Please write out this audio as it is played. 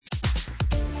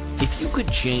If you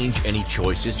could change any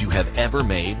choices you have ever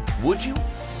made, would you?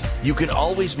 You can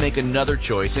always make another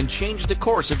choice and change the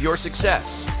course of your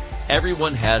success.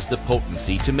 Everyone has the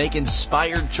potency to make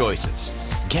inspired choices.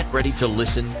 Get ready to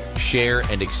listen, share,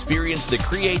 and experience the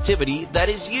creativity that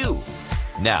is you.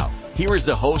 Now, here is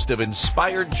the host of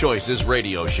Inspired Choices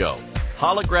radio show,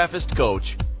 holographist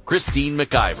coach, Christine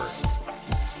McIver.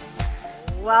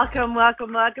 Welcome,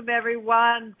 welcome, welcome,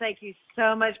 everyone. Thank you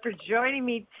so much for joining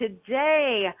me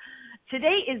today.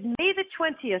 Today is May the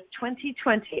 20th,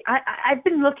 2020. I've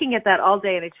been looking at that all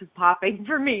day, and it's just popping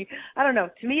for me. I don't know.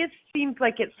 To me, it seems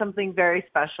like it's something very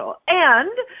special.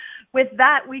 And with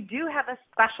that, we do have a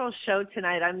special show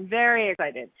tonight. I'm very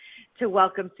excited to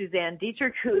welcome Suzanne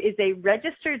Dietrich, who is a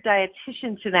registered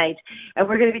dietitian tonight. And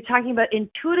we're going to be talking about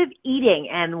intuitive eating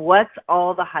and what's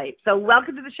all the hype. So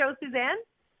welcome to the show, Suzanne.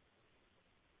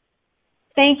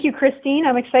 Thank you, Christine.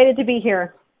 I'm excited to be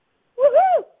here.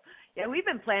 Woohoo! Yeah, we've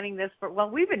been planning this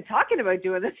we've been talking about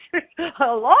doing this for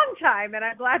a long time, and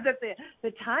I'm glad that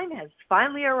the time has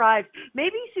finally arrived.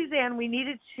 Maybe, Suzanne, we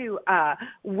needed to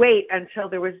wait until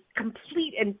there was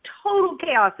complete and total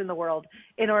chaos in the world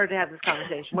in order to have this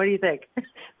conversation. What do you think?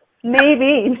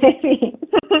 Maybe.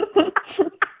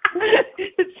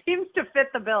 It seems to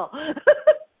fit the bill.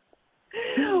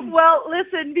 Well,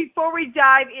 listen, before we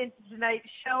dive into tonight's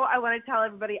show, I want to tell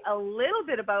everybody a little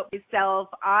bit about myself.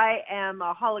 I am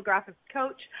a holographist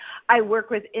coach. I work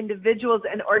with individuals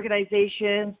and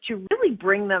organizations to really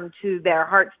bring them to their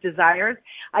heart's desires.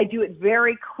 I do it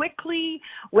very quickly,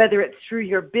 whether it's through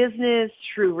your business,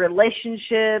 through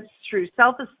relationships, through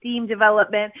self-esteem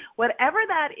development, whatever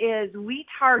that is, we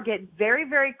target very,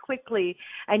 very quickly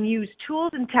and use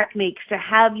tools and techniques to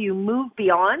have you move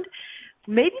beyond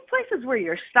maybe places where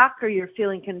you're stuck or you're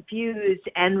feeling confused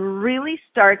and really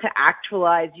start to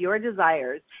actualize your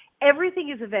desires.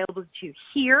 Everything is available to you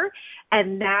here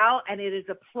and now, and it is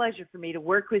a pleasure for me to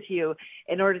work with you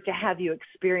in order to have you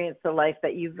experience the life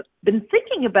that you've been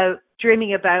thinking about,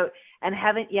 dreaming about, and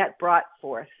haven't yet brought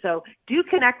forth. So do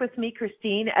connect with me,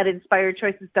 Christine, at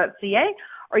inspiredchoices.ca,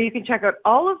 or you can check out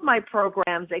all of my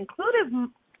programs,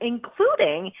 including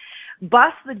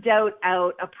Bust the Doubt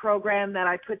Out, a program that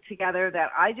I put together that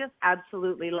I just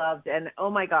absolutely loved. And oh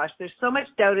my gosh, there's so much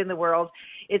doubt in the world.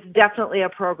 It's definitely a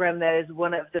program that is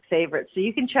one of the favorites. So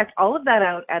you can check all of that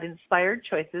out at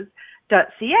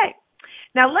inspiredchoices.ca.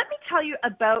 Now let me tell you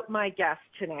about my guest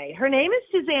tonight. Her name is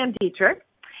Suzanne Dietrich.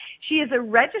 She is a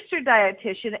registered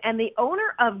dietitian and the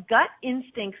owner of Gut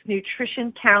Instincts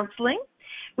Nutrition Counseling,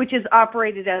 which is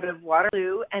operated out of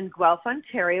Waterloo and Guelph,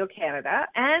 Ontario, Canada.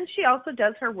 And she also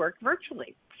does her work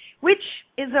virtually, which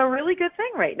is a really good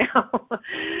thing right now.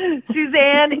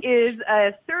 Suzanne is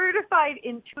a certified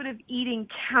intuitive eating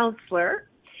counselor.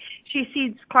 She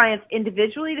sees clients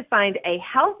individually to find a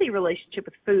healthy relationship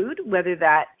with food, whether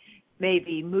that may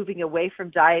be moving away from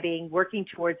dieting, working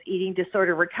towards eating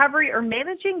disorder recovery, or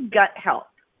managing gut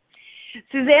health.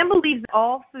 Suzanne believes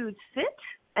all foods fit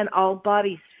and all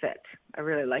bodies fit. I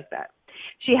really like that.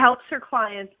 She helps her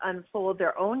clients unfold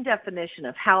their own definition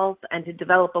of health and to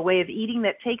develop a way of eating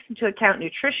that takes into account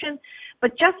nutrition,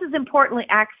 but just as importantly,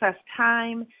 access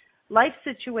time, life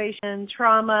situation,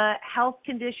 trauma, health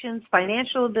conditions,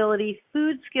 financial ability,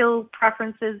 food skill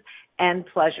preferences, and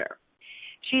pleasure.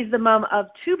 She's the mom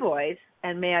of 2 boys,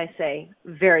 and may I say,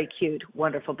 very cute,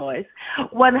 wonderful boys.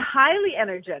 One highly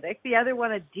energetic, the other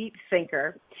one a deep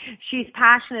thinker. She's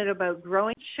passionate about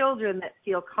growing children that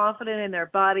feel confident in their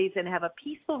bodies and have a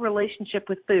peaceful relationship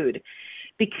with food.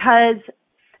 Because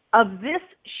of this,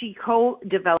 she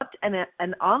co-developed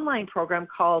an online program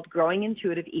called Growing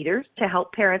Intuitive Eaters to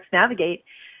help parents navigate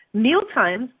meal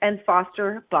times and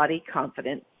foster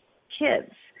body-confident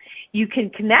kids. You can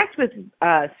connect with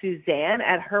Suzanne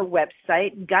at her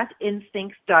website,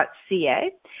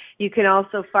 gutinstincts.ca. You can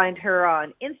also find her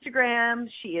on Instagram.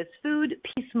 She is Food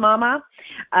Peace Mama.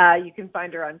 You can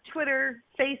find her on Twitter,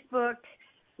 Facebook,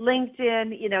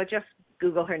 LinkedIn. Just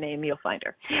Google her name, you'll find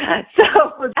her.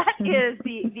 So that is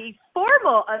the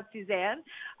formal of Suzanne.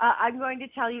 I'm going to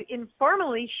tell you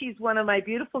informally, she's one of my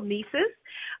beautiful nieces.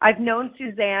 I've known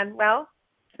Suzanne,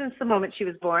 since the moment she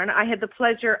was born. I had the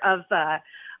pleasure of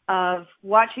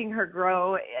watching her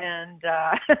grow, and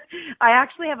I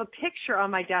actually have a picture on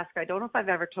my desk. I don't know if I've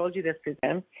ever told you this,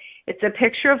 Suzanne. It's a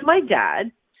picture of my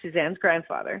dad, Suzanne's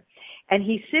grandfather, and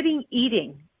he's sitting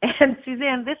eating. And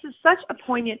Suzanne, this is such a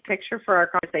poignant picture for our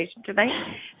conversation tonight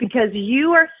because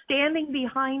you are standing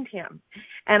behind him,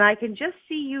 and I can just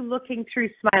see you looking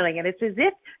through, smiling, and it's as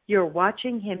if you're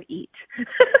watching him eat.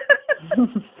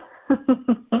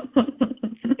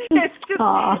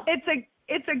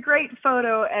 It's a great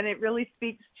photo, and it really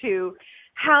speaks to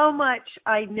how much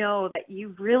I know that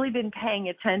you've really been paying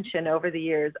attention over the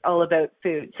years all about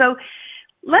food. So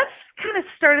let's kind of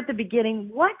start at the beginning.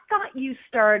 What got you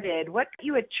started? What got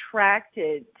you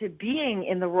attracted to being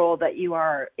in the role that you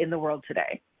are in the world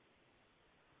today?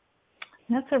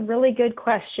 That's a really good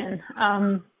question.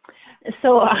 It's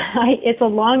a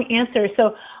long answer.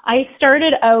 So I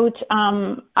started out,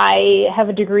 I have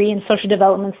a degree in social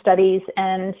development studies,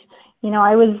 and,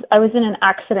 I was in an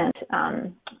accident,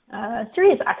 a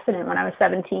serious accident when I was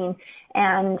 17.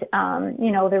 And,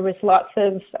 there was lots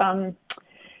of,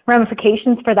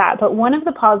 ramifications for that. But one of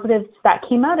the positives that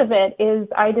came out of it is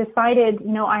I decided,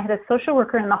 I had a social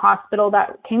worker in the hospital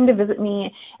that came to visit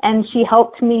me, and she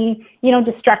helped me,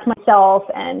 distract myself,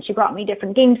 and she brought me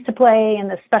different games to play and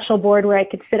the special board where I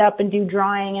could sit up and do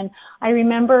drawing. And I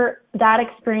remember that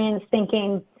experience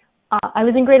thinking, I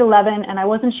was in grade 11 and I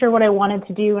wasn't sure what I wanted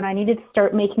to do, and I needed to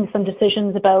start making some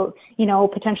decisions about,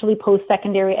 potentially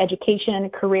post-secondary education and a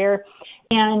career.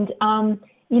 And,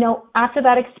 after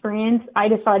that experience, I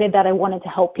decided that I wanted to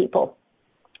help people.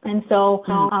 And so,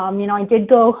 I did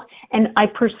go and I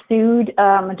pursued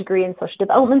a degree in social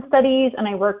development studies, and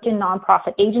I worked in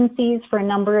nonprofit agencies for a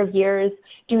number of years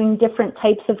doing different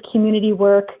types of community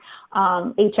work,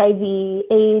 HIV,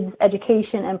 AIDS,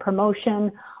 education, and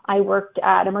promotion. I worked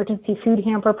at emergency food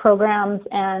hamper programs,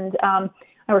 and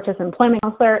I worked as an employment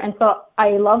counselor. And so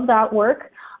I love that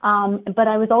work. But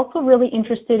I was also really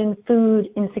interested in food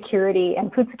insecurity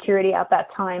and food security at that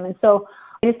time. And so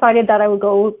I decided that I would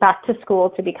go back to school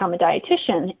to become a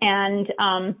dietitian. And,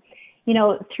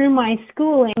 through my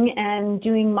schooling and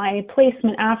doing my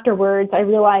placement afterwards, I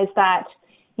realized that,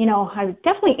 I was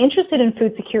definitely interested in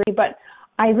food security, but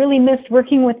I really missed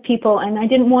working with people, and I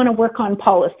didn't want to work on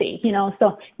policy,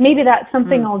 so maybe that's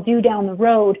something I'll do down the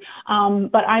road.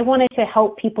 But I wanted to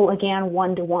help people again,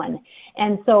 one-to-one.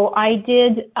 And so I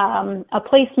did a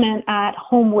placement at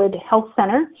Homewood Health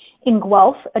Center in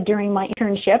Guelph during my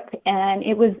internship, and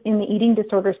it was in the eating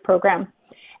disorders program.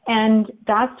 And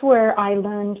that's where I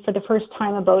learned for the first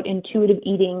time about intuitive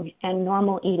eating and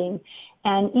normal eating.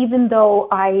 And even though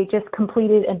I just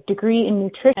completed a degree in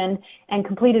nutrition and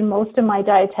completed most of my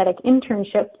dietetic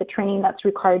internship, the training that's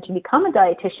required to become a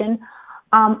dietitian,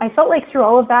 I felt like through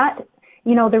all of that,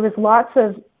 there was lots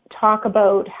of talk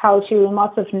about and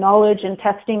lots of knowledge and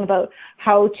testing about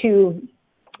how to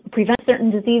prevent certain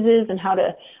diseases and how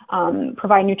to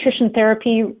provide nutrition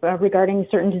therapy regarding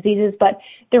certain diseases, but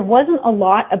there wasn't a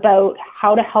lot about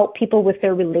how to help people with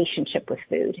their relationship with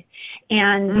food.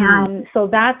 And so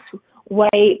that's what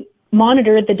I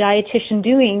monitored the dietitian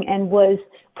doing, and was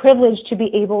privileged to be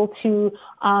able to,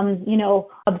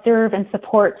 observe and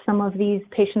support some of these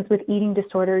patients with eating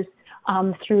disorders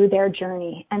through their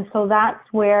journey. And so that's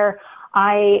where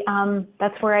I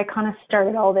kind of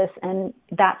started all this, and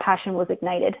that passion was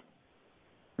ignited.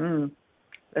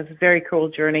 That's a very cool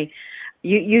journey.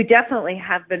 You definitely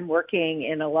have been working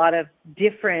in a lot of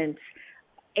different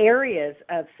areas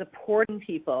of supporting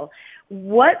people.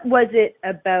 What was it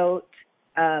about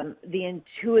the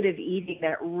intuitive eating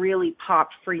that really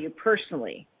popped for you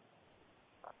personally?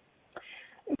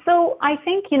 So I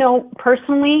think,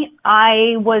 personally,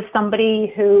 I was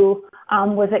somebody who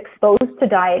was exposed to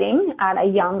dieting at a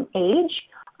young age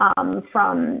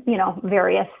from,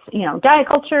 various, diet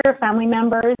culture, family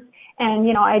members.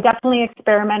 And, I definitely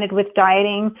experimented with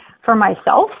dieting for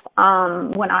myself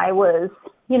when I was,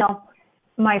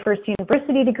 my first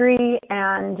university degree.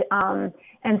 And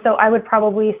so I would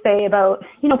probably say about,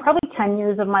 probably 10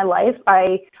 years of my life,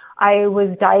 I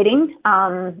was dieting,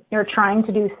 or trying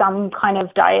to do some kind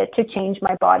of diet to change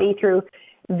my body through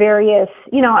various,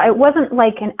 I wasn't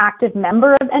like an active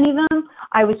member of any of them.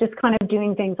 I was just kind of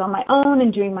doing things on my own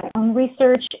and doing my own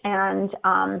research. And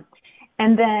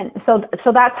then, so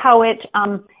that's how it,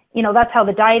 that's how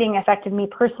the dieting affected me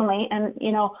personally. And,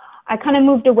 I kind of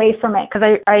moved away from it because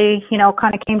I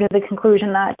kind of came to the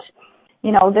conclusion that,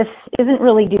 this isn't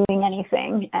really doing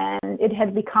anything. And it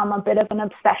had become a bit of an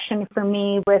obsession for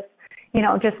me with,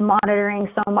 just monitoring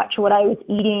so much what I was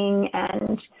eating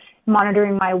and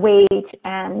monitoring my weight.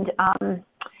 And I'm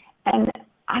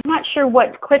not sure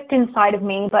what clicked inside of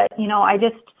me, but, I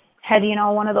just had,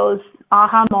 one of those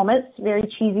aha moments, very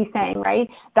cheesy saying, right?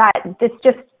 That this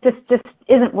just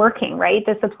isn't working, right?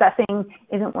 This obsessing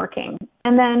isn't working.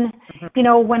 And then,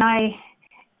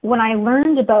 when I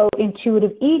learned about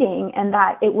intuitive eating, and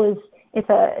that it's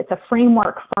a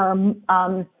framework for,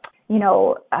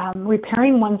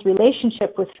 repairing one's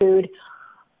relationship with food,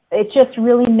 it just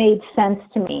really made sense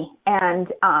to me. And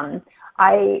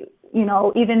I,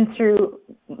 even through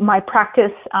my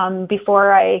practice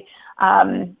before I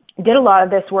did a lot of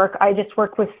this work, I just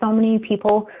worked with so many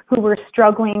people who were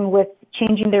struggling with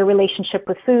changing their relationship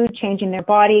with food, changing their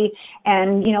body.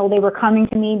 And, they were coming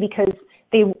to me because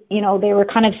they were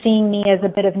kind of seeing me as a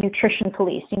bit of nutrition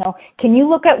police. Can you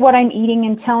look at what I'm eating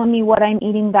and tell me what I'm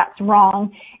eating that's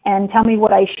wrong and tell me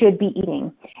what I should be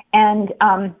eating? And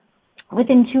with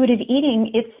intuitive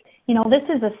eating, it's,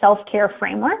 this is a self-care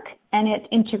framework, and it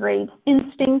integrates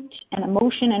instinct and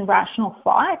emotion and rational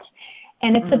thought.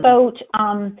 And it's about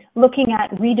looking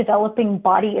at redeveloping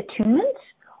body attunement,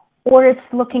 or it's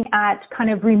looking at kind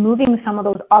of removing some of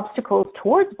those obstacles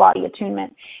towards body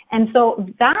attunement. And so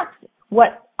that's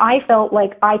what I felt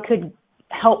like I could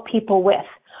help people with.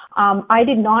 I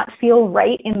did not feel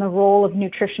right in the role of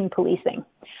nutrition policing.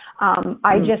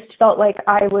 I just felt like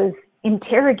I was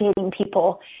interrogating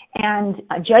people and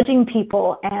judging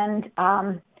people, and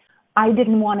I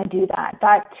didn't want to do that.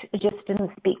 That just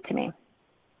didn't speak to me.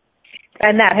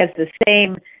 And that has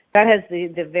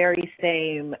the very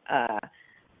same,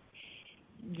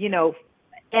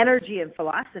 energy and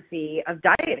philosophy of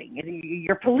dieting.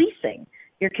 You're policing.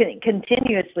 You're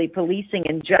continuously policing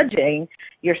and judging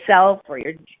yourself, or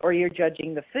you're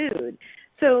judging the food.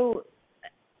 So,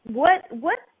 what?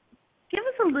 Give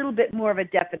us a little bit more of a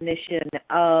definition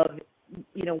of,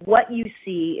 what you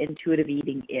see intuitive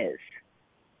eating is.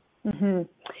 Mm-hmm.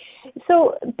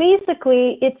 So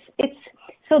basically,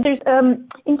 so there's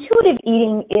intuitive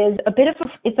eating is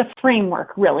it's a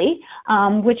framework really,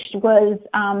 which was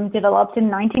developed in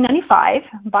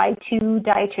 1995 by two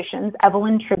dietitians,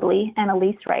 Evelyn Tribole and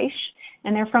Elise Reich,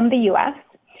 and they're from the U.S.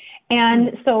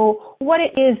 And so what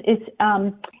it is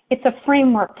it's a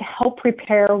framework to help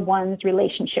prepare one's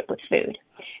relationship with food.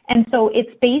 And so it's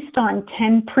based on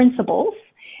 10 principles.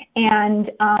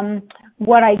 And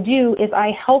what I do is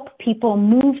I help people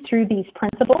move through these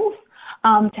principles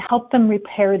to help them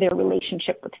repair their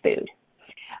relationship with food.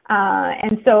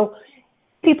 And so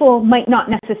people might not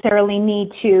necessarily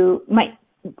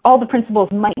all the principles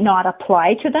might not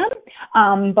apply to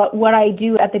them, but what I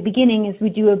do at the beginning is we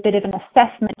do a bit of an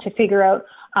assessment to figure out,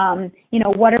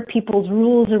 what are people's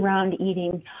rules around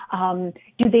eating?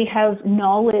 Do they have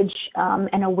knowledge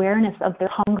and awareness of their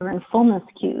hunger and fullness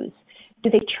cues? Do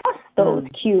they trust those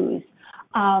cues?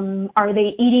 Are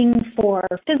they eating for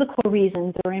physical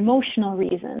reasons or emotional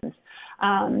reasons?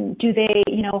 Do they,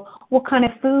 what kind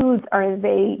of foods are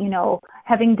they,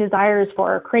 having desires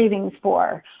for or cravings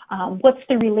for? What's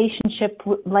the relationship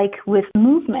like with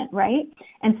movement, right?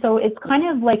 And so it's kind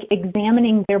of like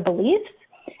examining their beliefs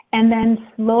and then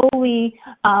slowly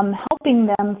helping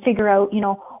them figure out,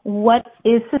 what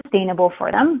is sustainable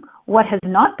for them, what has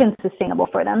not been sustainable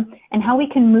for them, and how we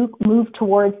can move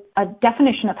towards a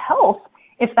definition of health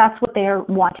if that's what they're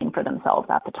wanting for themselves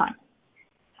at the time.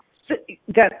 So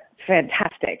that's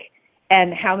fantastic.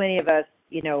 And how many of us,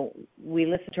 we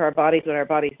listen to our bodies when our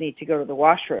bodies need to go to the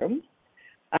washroom,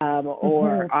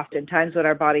 or oftentimes when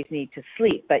our bodies need to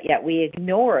sleep, but yet we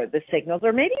ignore the signals,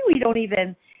 or maybe we don't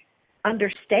even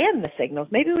understand the signals.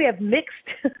 Maybe we have mixed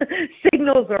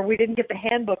signals, or we didn't get the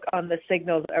handbook on the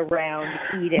signals around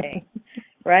eating,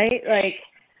 right? Like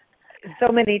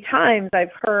so many times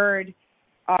I've heard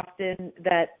often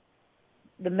that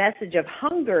the message of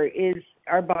hunger is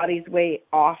our body's way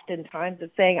oftentimes of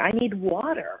saying, I need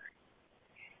water,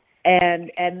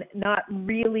 and not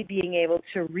really being able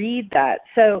to read that.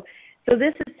 So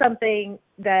this is something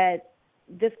that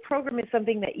this program is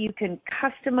something that you can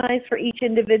customize for each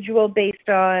individual based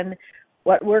on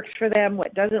what works for them,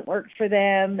 what doesn't work for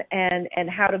them, and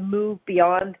how to move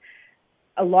beyond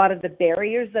a lot of the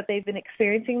barriers that they've been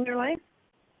experiencing in their life.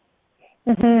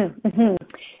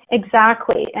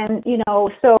 Exactly. And,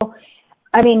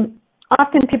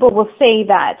 often people will say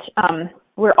that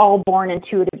we're all born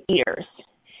intuitive eaters.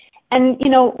 And,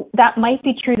 that might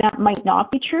be true, that might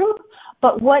not be true.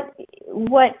 But what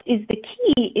is the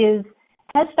key is,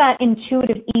 has that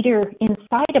intuitive eater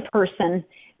inside a person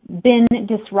been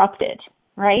disrupted,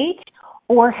 right?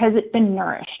 Or has it been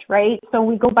nourished, right? So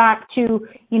we go back to,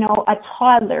 a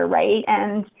toddler, right?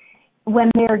 And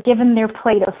when they're given their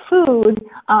plate of food,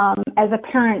 as a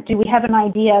parent, do we have an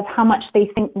idea of how much we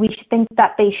think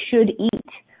that they should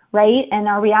eat, right? And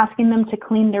are we asking them to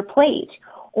clean their plate?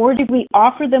 Or did we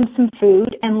offer them some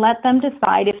food and let them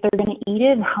decide if they're going to eat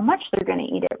it and how much they're going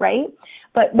to eat it, right?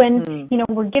 But when,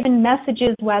 we're given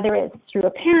messages, whether it's through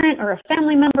a parent or a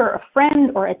family member, or a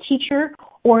friend or a teacher,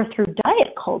 or through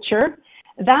diet culture,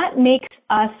 that makes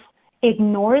us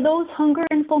ignore those hunger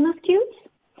and fullness cues.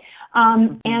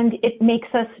 And it makes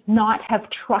us not have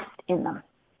trust in them.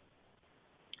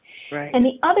 Right. And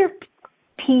the other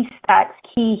piece that's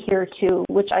key here too,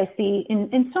 which I see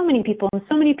in so many people, and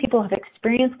so many people have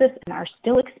experienced this and are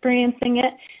still experiencing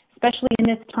it, especially in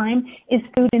this time, is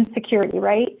food insecurity,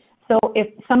 right? So if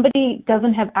somebody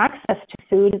doesn't have access to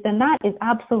food, then that is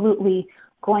absolutely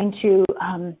going to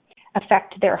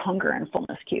affect their hunger and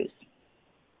fullness cues.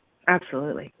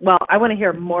 Absolutely. Well, I want to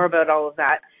hear more about all of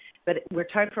that, but we're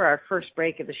time for our first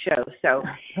break of the show. So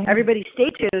everybody stay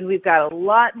tuned. We've got a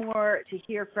lot more to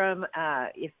hear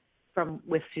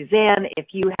with Suzanne. If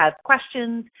you have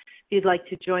questions, if you'd like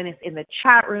to join us in the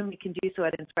chat room, you can do so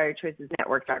at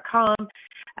inspiredchoicesnetwork.com.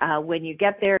 When you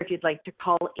get there, if you'd like to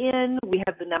call in, we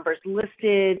have the numbers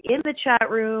listed in the chat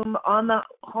room on the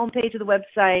homepage of the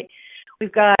website.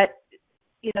 We've got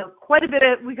quite a bit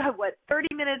of, 30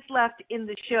 minutes left in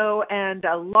the show and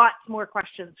lots more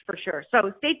questions for sure.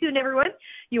 So stay tuned, everyone.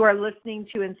 You are listening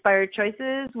to Inspired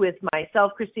Choices with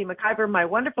myself, Christine McIver, my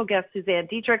wonderful guest, Suzanne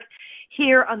Dietrich,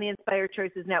 here on the Inspired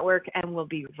Choices Network, and we'll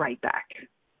be right back.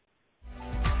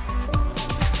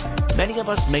 Many of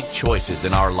us make choices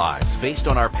in our lives based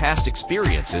on our past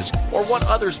experiences or what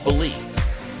others believe.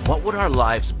 What would our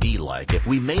lives be like if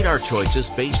we made our choices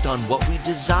based on what we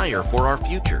desire for our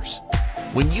futures?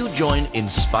 When you join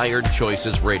Inspired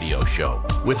Choices Radio Show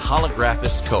with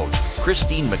holographist coach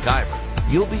Christine McIver,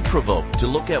 you'll be provoked to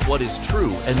look at what is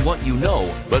true and what you know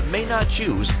but may not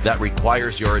choose that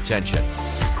requires your attention.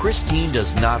 Christine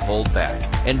does not hold back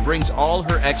and brings all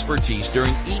her expertise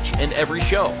during each and every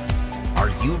show. Are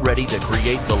you ready to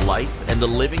create the life and the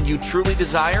living you truly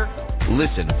desire?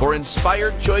 Listen for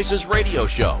Inspired Choices Radio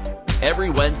Show every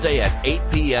Wednesday at 8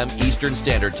 p.m. Eastern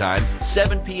Standard Time,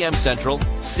 7 p.m. Central,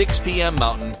 6 p.m.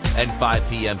 Mountain, and 5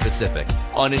 p.m. Pacific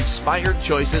on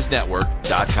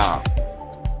InspiredChoicesNetwork.com.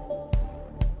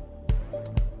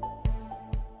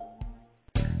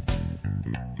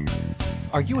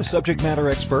 Are you a subject matter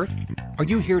expert? Are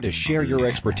you here to share your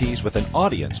expertise with an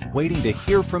audience waiting to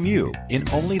hear from you in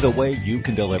only the way you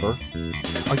can deliver?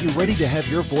 Are you ready to have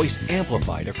your voice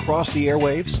amplified across the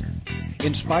airwaves?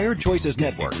 Inspired Choices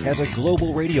Network has a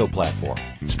global radio platform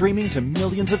streaming to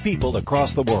millions of people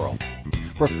across the world.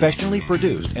 Professionally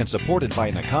produced and supported by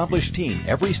an accomplished team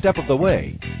every step of the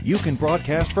way, you can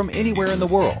broadcast from anywhere in the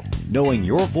world, knowing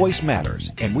your voice matters,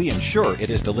 and we ensure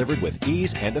it is delivered with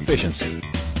ease and efficiency.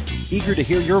 Eager to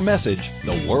hear your message,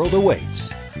 the world awaits.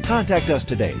 Contact us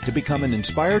today to become an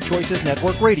Inspired Choices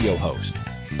Network radio host.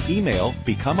 Email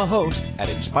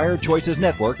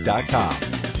becomeahost@inspiredchoicesnetwork.com.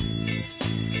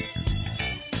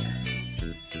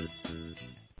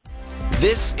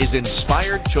 This is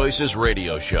Inspired Choices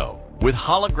Radio Show with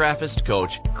holographist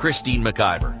coach Christine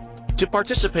McIver. To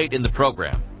participate in the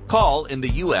program, call in the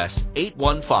U.S.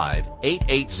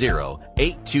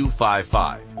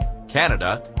 815-880-8255,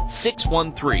 Canada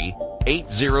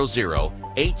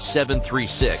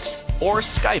 613-800-8736, or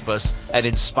Skype us at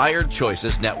Inspired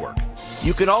Choices Network.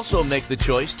 You can also make the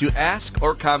choice to ask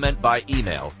or comment by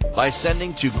email by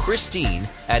sending to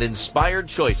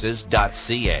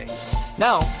Christine@inspiredchoices.ca.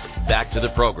 Now, back to the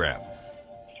program.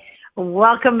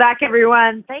 Welcome back,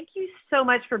 everyone. Thank you so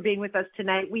much for being with us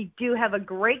tonight. We do have a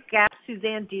great guest,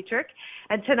 Suzanne Dietrich,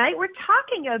 and tonight we're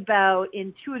talking about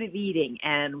intuitive eating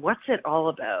and what's it all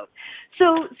about.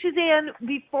 So, Suzanne,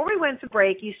 before we went to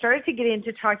break, you started to get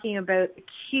into talking about the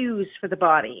cues for the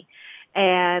body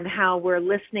and how we're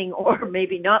listening or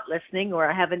maybe not listening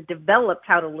or haven't developed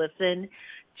how to listen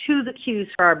to the cues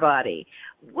for our body.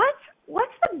 What's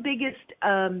the biggest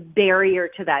barrier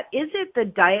to that? Is it the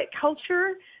diet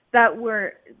culture that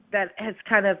has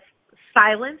kind of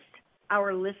silenced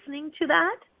our listening to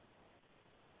that?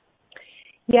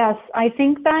 Yes, I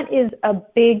think that is a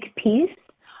big piece.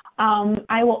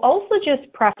 I will also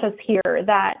just preface here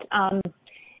that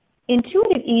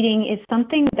intuitive eating is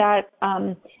something that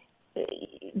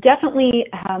definitely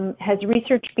has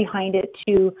research behind it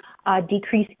to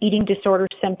decrease eating disorder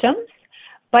symptoms.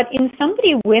 But in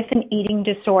somebody with an eating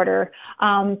disorder,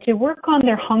 to work on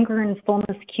their hunger and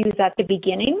fullness cues at the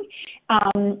beginning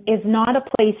is not a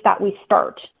place that we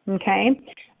start, okay?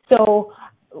 So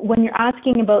when you're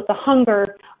asking about the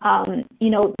hunger,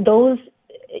 those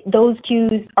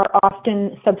cues are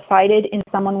often subsided in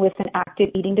someone with an active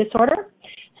eating disorder.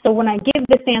 So when I give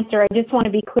this answer, I just want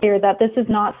to be clear that this is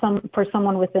not for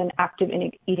someone with an active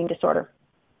eating disorder.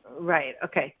 Right,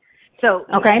 okay. So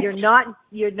okay.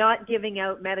 You're not giving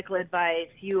out medical advice.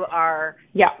 You are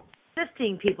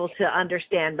assisting people to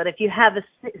understand. But if you have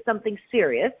something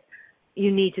serious, you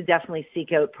need to definitely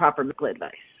seek out proper medical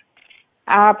advice.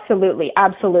 Absolutely,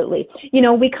 absolutely.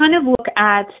 We kind of look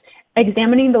at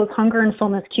examining those hunger and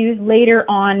fullness cues later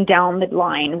on down the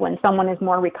line when someone is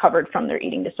more recovered from their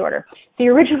eating disorder. The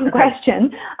original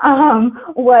question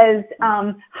was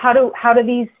how do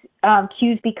these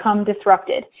cues become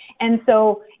disrupted? And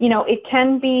so, it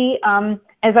can be,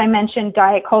 as I mentioned,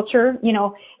 diet culture.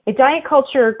 A diet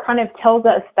culture kind of tells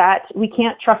us that we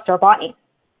can't trust our body.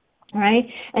 Right?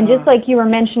 And just like you were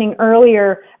mentioning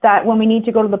earlier, that when we need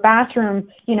to go to the bathroom,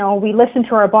 we listen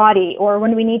to our body, or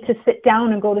when we need to sit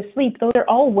down and go to sleep, those are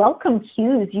all welcome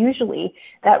cues usually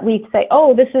that we say,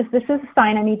 oh, this is a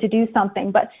sign I need to do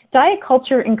something. But diet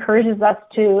culture encourages us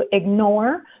to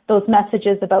ignore those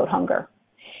messages about hunger.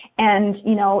 And,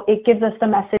 it gives us the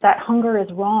message that hunger is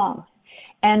wrong.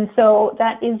 And so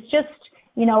that is just,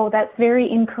 that's very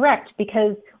incorrect,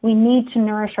 because we need to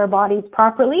nourish our bodies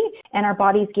properly, and our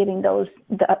body's giving us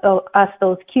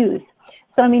those cues.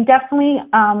 So, definitely,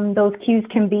 those cues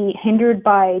can be hindered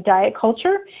by diet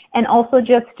culture, and also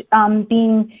just,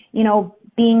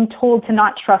 being told to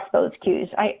not trust those cues.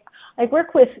 I've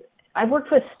worked with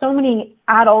so many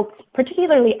adults,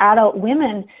 particularly adult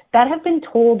women, that have been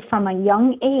told from a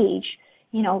young age,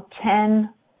 10,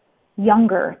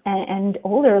 younger and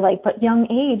older, but young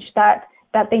age, that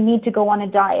they need to go on a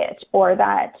diet, or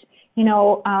that,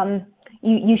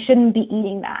 you shouldn't be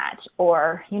eating that,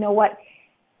 or,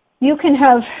 you can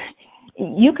have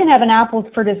an apple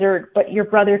for dessert, but your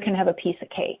brother can have a piece of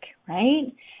cake,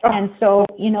 right? Oh. And so,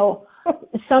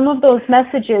 some of those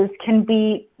messages can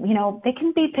be, they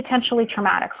can be potentially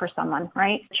traumatic for someone,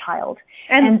 right? Child.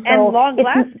 And long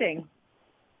lasting.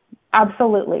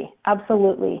 Absolutely.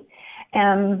 Absolutely.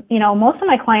 And, most of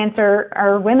my clients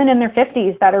are women in their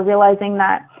 50s that are realizing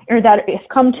that, or that have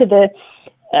come to the,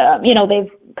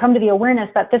 they've come to the awareness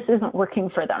that this isn't working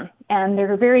for them. And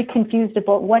they're very confused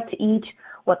about what to eat,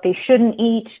 what they shouldn't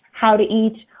eat, how to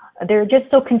eat. They're just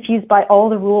so confused by all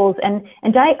the rules. And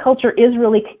diet culture is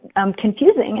really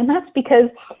confusing. And that's because,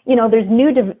 there's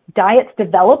new diets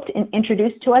developed and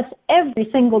introduced to us every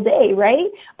single day, right?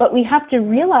 But we have to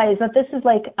realize that this is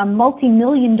like a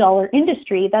multi-million-dollar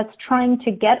industry that's trying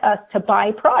to get us to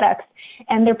buy products,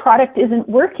 and their product isn't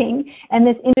working. And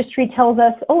this industry tells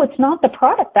us, oh, it's not the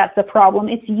product that's the problem.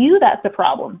 It's you that's the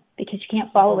problem, because you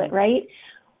can't follow it, right?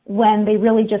 When they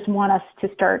really just want us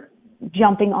to start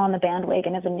jumping on the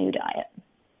bandwagon of a new diet.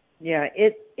 Yeah,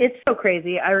 it's so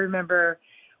crazy. I remember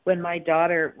when my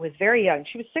daughter was very young.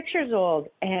 She was 6 years old,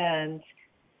 and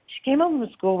she came home from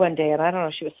school one day, and I don't know,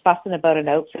 she was fussing about an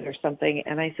outfit or something,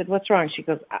 and I said, what's wrong? She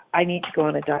goes, I need to go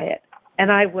on a diet.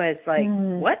 And I was like,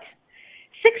 what?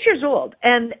 6 years old.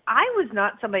 And I was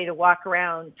not somebody to walk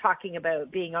around talking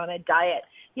about being on a diet.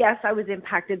 Yes, I was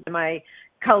impacted by my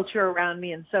culture around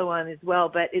me and so on as well,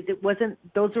 but it wasn't,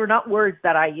 those were not words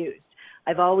that I used.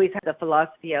 I've always had the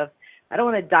philosophy of, I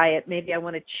don't want to diet, maybe I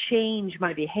want to change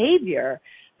my behavior,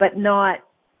 but not,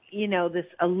 this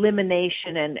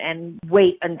elimination and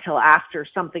wait until after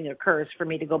something occurs for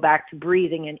me to go back to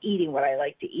breathing and eating what I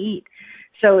like to eat.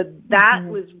 So that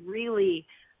was really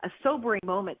a sobering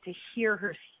moment to hear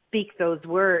her speak those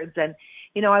words. And,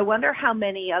 I wonder how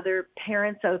many other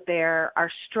parents out there are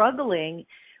struggling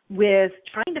with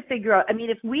trying to figure out,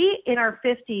 if we in our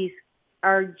 50s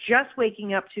are just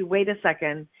waking up to, wait a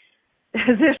second,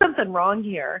 there's something wrong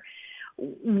here.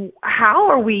 How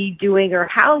are we doing, or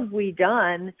how have we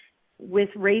done with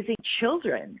raising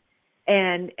children?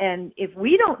 And if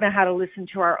we don't know how to listen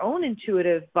to our own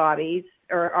intuitive bodies,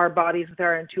 or our bodies with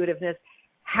our intuitiveness,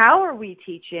 how are we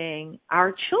teaching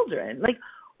our children? Like,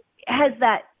 is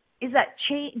that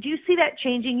change? Do you see that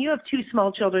changing? You have 2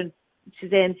 small children,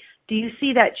 Suzanne. Do you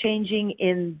see that changing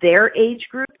in their age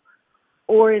group?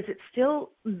 Or is it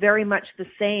still very much the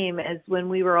same as when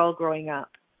we were all growing up?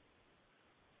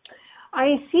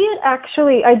 I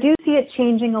do see it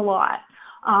changing a lot.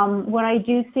 What I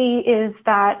do see is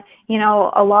that,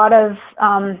 a lot of,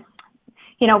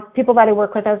 people that I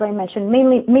work with, as I mentioned,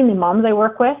 mainly moms I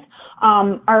work with,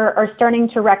 are starting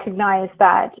to recognize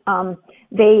that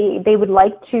they would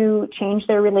like to change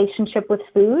their relationship with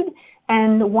food.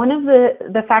 And one of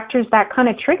the factors that kind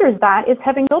of triggers that is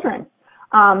having children.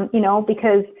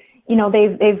 Because,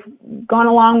 they've gone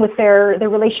along with their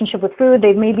relationship with food.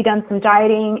 They've maybe done some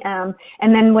dieting. And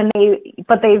then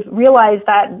but they've realized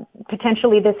that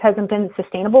potentially this hasn't been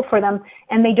sustainable for them,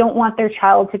 and they don't want their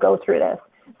child to go through this.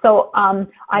 So,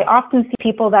 I often see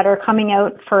people that are coming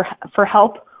out for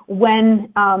help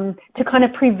when, to kind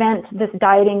of prevent this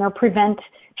dieting, or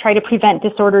try to prevent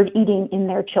disordered eating in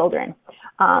their children.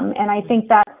 And I think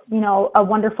that's, a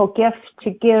wonderful gift to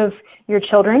give your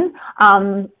children,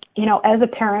 as a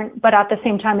parent, but at the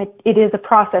same time, it is a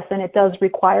process, and it does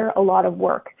require a lot of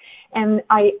work. And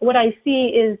what I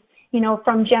see is,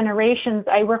 from generations.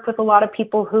 I work with a lot of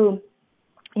people who,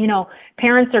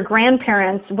 parents or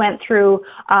grandparents went through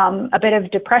a bit of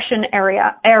depression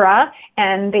era,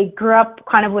 and they grew up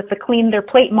kind of with the clean their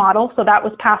plate model, so that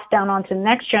was passed down onto the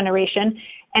next generation.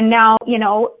 And now,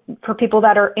 for people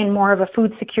that are in more of a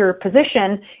food secure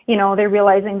position, they're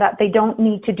realizing that they don't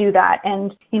need to do that.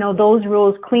 And, those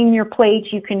rules, clean your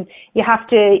plate, you have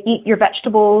to eat your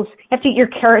vegetables, you have to eat your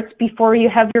carrots before you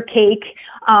have your cake.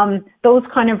 Those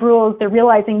kind of rules, they're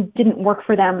realizing didn't work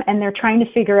for them, and they're trying to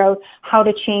figure out how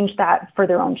to change that for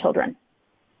their own children.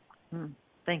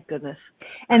 Thank goodness.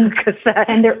 And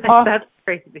that's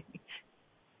crazy.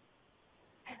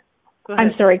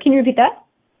 I'm sorry, can you repeat that?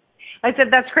 I said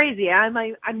that's crazy.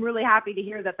 I'm really happy to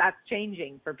hear that that's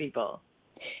changing for people.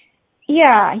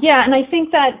 Yeah, and I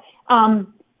think that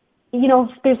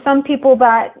there's some people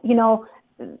that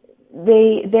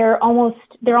they're almost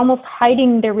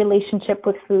hiding their relationship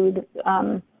with food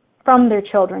from their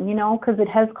children, because it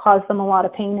has caused them a lot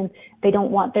of pain, and they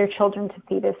don't want their children to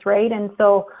see this, right? And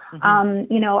so,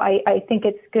 I think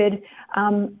it's good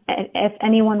if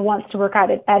anyone wants to work at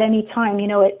it at any time.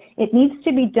 It needs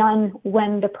to be done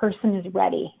when the person is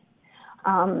ready.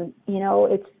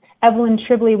 It's Evelyn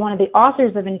Tribole, one of the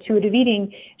authors of Intuitive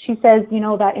Eating. She says,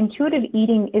 that intuitive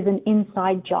eating is an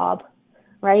inside job,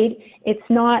 right? It's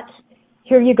not,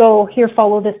 here you go, here,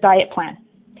 follow this diet plan.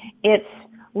 It's,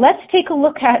 let's take a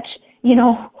look at,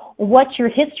 what your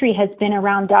history has been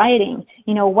around dieting.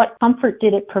 What comfort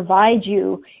did it provide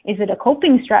you? Is it a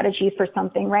coping strategy for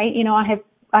something, right?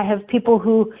 I have people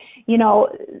who,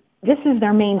 this is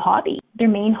their main hobby. Their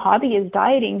main hobby is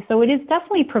dieting. So it is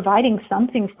definitely providing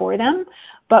something for them.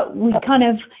 But we kind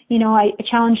of, I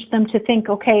challenged them to think,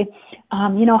 okay,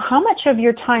 how much of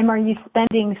your time are you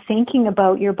spending thinking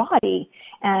about your body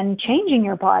and changing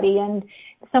your body, and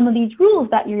some of these rules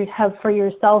that you have for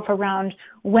yourself around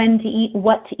when to eat,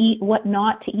 what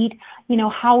not to eat,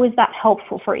 how is that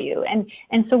helpful for you?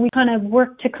 And so we kind of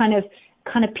work to kind of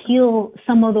peel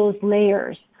some of those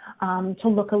layers to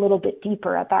look a little bit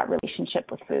deeper at that relationship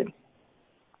with food.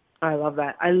 I love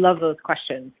that. I love those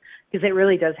questions, because it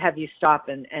really does have you stop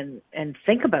and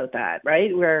think about that,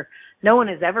 right? Where no one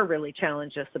has ever really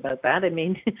challenged us about that. I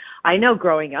mean, I know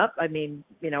growing up,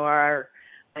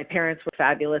 my parents were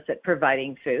fabulous at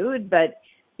providing food, but,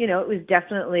 it was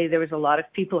definitely, there was a lot of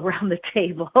people around the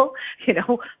table.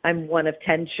 I'm one of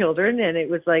 10 children, and it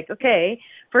was like, okay,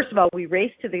 first of all, we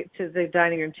raced to the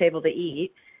dining room table to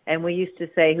eat. And we used to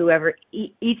say, whoever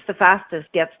eats the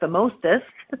fastest gets the mostest.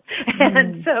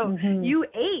 And so you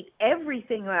ate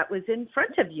everything that was in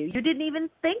front of you. You didn't even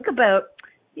think about,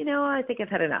 I think I've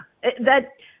had enough.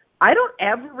 That I don't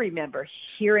ever remember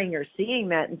hearing or seeing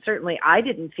that. And certainly I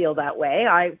didn't feel that way.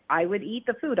 I would eat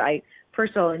the food. I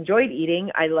personally enjoyed eating.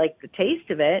 I liked the taste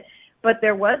of it. But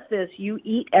there was this, you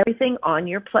eat everything on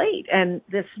your plate. And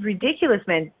this ridiculous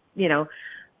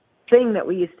thing that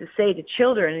we used to say to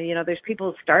children, there's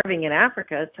people starving in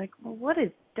Africa. It's like, well, what does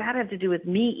that have to do with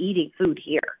me eating food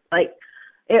here? Like,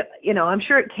 I'm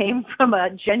sure it came from a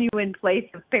genuine place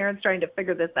of parents trying to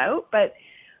figure this out, but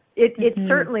it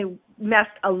certainly messed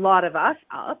a lot of us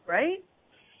up, right?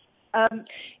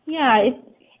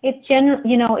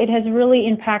 It has really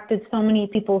impacted so many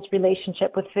people's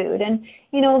relationship with food. And,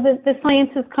 the science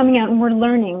is coming out and we're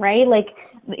learning, right? Like,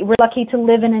 we're lucky to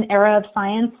live in an era of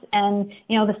science, and,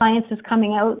 the science is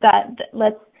coming out that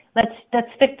let's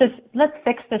fix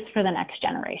this for the next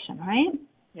generation, right?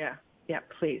 Yeah,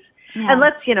 please. Yeah. And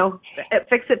let's,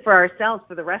 fix it for ourselves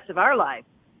for the rest of our lives,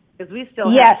 because we still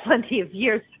have plenty of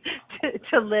years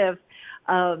to live.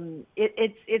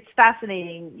 It's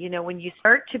fascinating, when you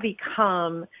start to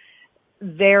become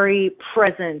very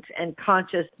present and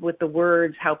conscious with the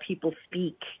words, how people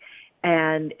speak,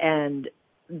 and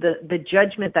the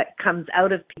judgment that comes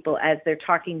out of people as they're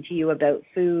talking to you about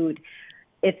food.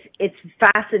 It's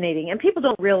fascinating. And people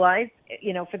don't realize,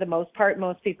 for the most part,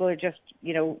 most people are just,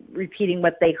 repeating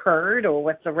what they heard or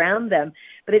what's around them.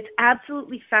 But it's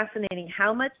absolutely fascinating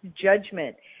how much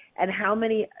judgment and how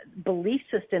many belief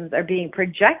systems are being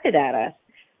projected at us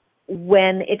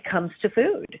when it comes to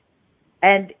food.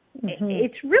 And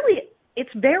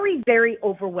it's very, very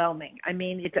overwhelming. I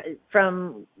mean,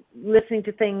 from listening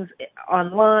to things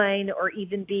online or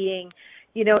even being,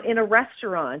 in a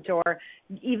restaurant or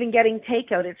even getting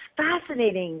takeout. It's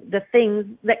fascinating, the things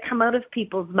that come out of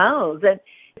people's mouths. And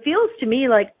it feels to me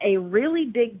like a really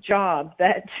big job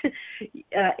that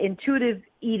intuitive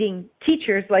eating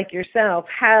teachers like yourself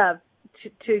have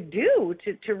to do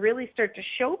to really start to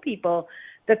show people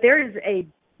that there is a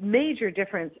major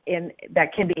difference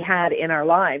that can be had in our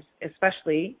lives,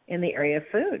 especially in the area of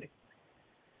food.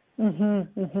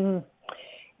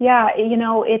 Yeah,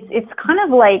 it's kind of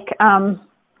like,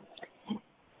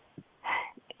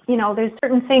 there's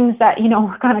certain things that,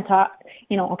 we're going to talk,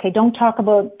 okay, don't talk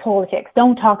about politics,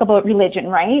 don't talk about religion,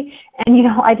 right? And,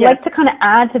 I'd like to kind of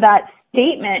add to that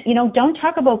statement, don't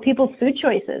talk about people's food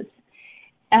choices.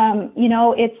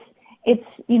 It's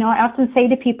I often say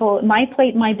to people, my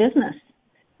plate, my business,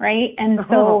 right? And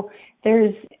so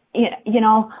there's,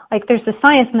 there's the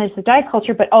science and there's the diet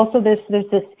culture, but also there's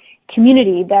this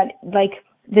community that,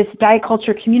 this diet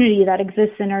culture community that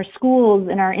exists in our schools,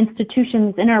 in our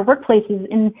institutions, in our workplaces,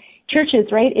 in churches,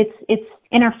 right? It's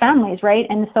in our families, right?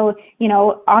 And so,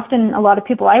 often a lot of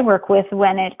people I work with,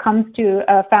 when it comes to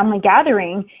a family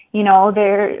gathering,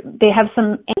 they have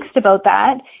some angst about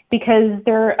that because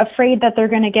they're afraid that they're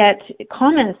going to get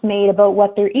comments made about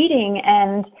what they're eating,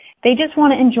 and they just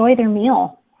want to enjoy their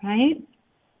meal, right?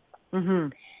 Mm-hmm.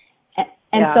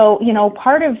 And so,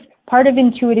 part of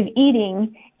intuitive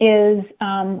eating is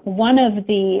one of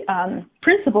the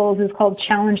principles is called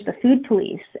challenge the food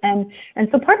police. And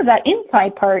so part of that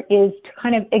inside part is to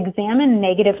kind of examine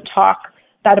negative talk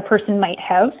that a person might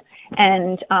have,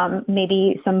 and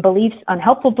maybe some beliefs,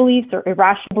 unhelpful beliefs or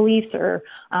irrational beliefs or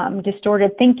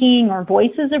distorted thinking or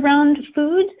voices around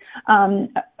food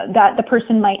that the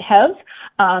person might have,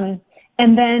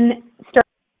 and then start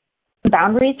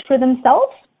boundaries for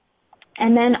themselves.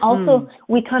 And then also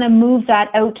we kind of move that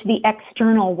out to the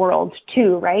external world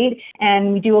too, right?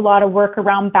 And we do a lot of work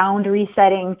around boundary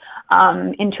setting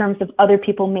in terms of other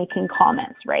people making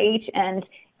comments, right? And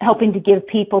helping to give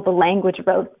people the language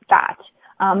about that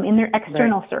in their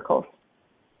external circles.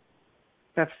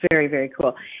 That's very, very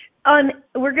cool.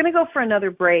 We're going to go for another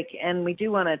break, and we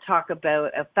do want to talk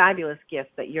about a fabulous gift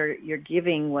that you're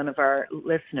giving one of our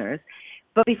listeners.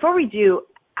 But before we do,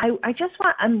 I'm just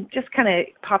kind of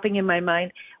popping in my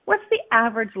mind, what's the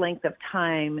average length of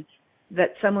time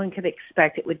that someone could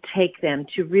expect it would take them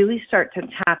to really start to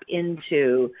tap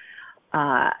into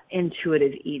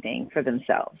intuitive eating for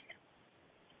themselves?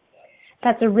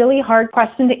 That's a really hard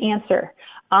question to answer.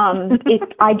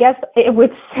 I guess it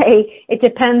would say it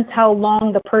depends how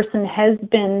long the person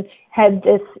had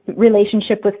this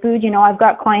relationship with food. I've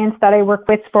got clients that I work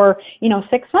with for,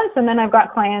 6 months, and then I've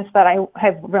got clients that I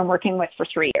have been working with for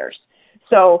 3 years.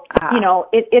 So,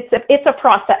 it's a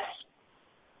process.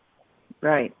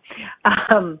 Right.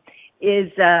 Can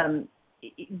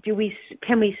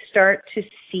we start to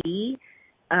see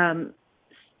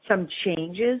some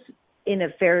changes in a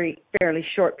fairly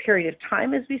short period of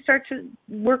time as we start to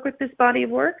work with this body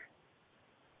of work?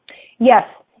 Yes,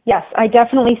 I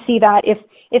definitely see that.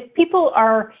 If people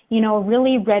are,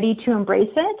 really ready to embrace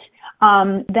it,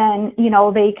 then,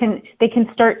 they can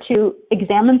start to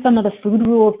examine some of the food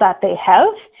rules that they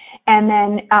have, and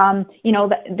then,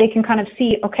 they can kind of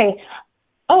see, okay,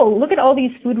 oh, look at all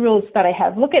these food rules that I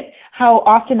have. Look at how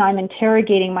often I'm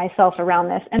interrogating myself around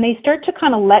this. And they start to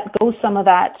kind of let go some of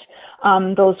that,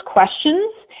 those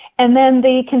questions, and then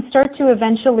they can start to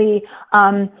eventually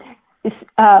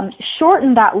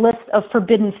shorten that list of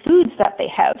forbidden foods that they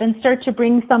have and start to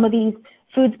bring some of these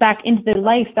foods back into their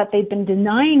life that they've been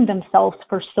denying themselves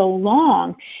for so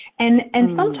long. And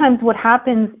sometimes what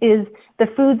happens is the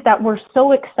foods that were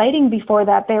so exciting before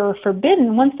that they were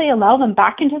forbidden, once they allow them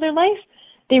back into their life,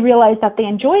 they realize that they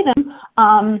enjoy them,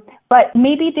 but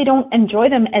maybe they don't enjoy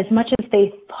them as much as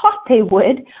they thought they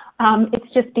would.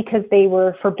 It's just because they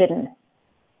were forbidden.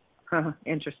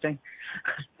 Interesting.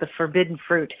 The forbidden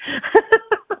fruit.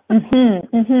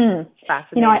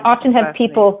 Fascinating. I often have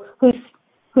people who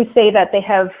say that they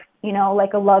have,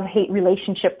 like a love-hate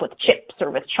relationship with chips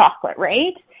or with chocolate,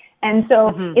 right? And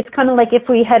so it's kind of like if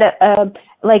we had a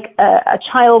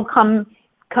child come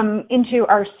into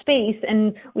our space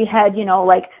and we had,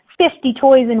 50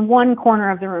 toys in one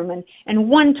corner of the room and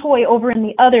one toy over in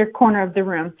the other corner of the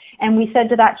room. And we said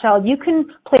to that child, you can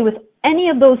play with any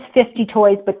of those 50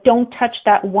 toys, but don't touch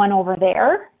that one over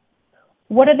there.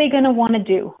 What are they going to want to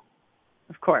do?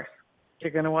 Of course. They're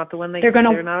going to want the one they're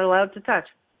not allowed to touch.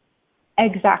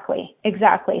 Exactly.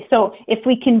 So if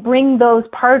we can bring those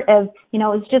part of,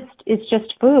 it's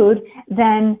just food,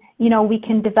 then, we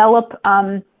can develop,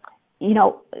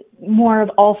 more of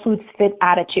all foods fit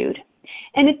attitude.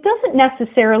 And it doesn't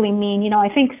necessarily mean, I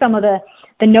think some of the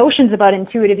notions about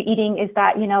intuitive eating is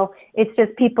that, it's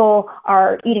just people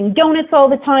are eating donuts all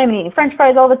the time and eating French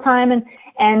fries all the time. And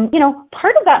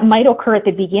part of that might occur at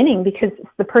the beginning because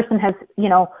the person has,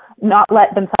 not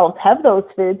let themselves have those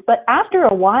foods. But after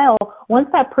a while, once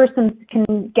that person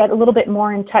can get a little bit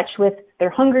more in touch with their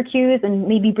hunger cues and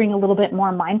maybe bring a little bit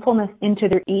more mindfulness into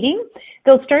their eating,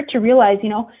 they'll start to realize,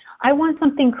 I want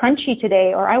something crunchy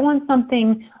today, or I want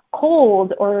something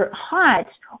cold or hot,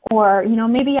 or,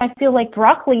 maybe I feel like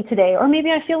broccoli today, or maybe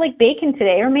I feel like bacon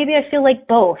today, or maybe I feel like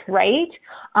both, right?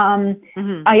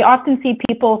 I often see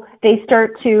people, they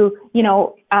start to,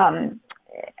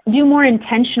 do more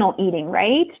intentional eating,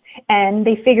 right? And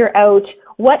they figure out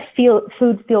what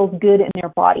food feels good in their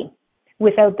body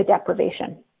without the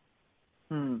deprivation.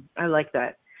 I like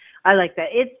that.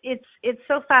 It's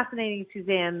so fascinating,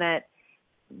 Suzanne, that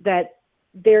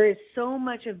there is so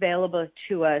much available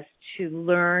to us to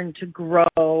learn, to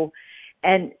grow,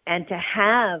 and to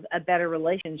have a better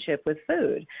relationship with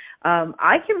food.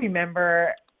 I can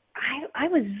remember, I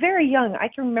was very young. I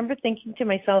can remember thinking to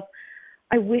myself,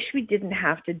 I wish we didn't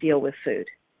have to deal with food.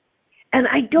 And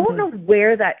I don't know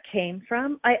where that came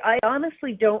from. I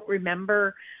honestly don't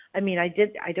remember. I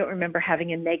don't remember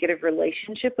having a negative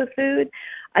relationship with food.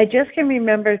 I just can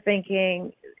remember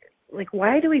thinking, like,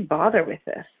 why do we bother with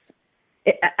this?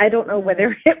 I don't know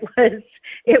whether it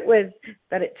was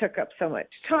that it took up so much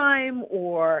time,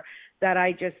 or that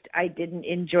I didn't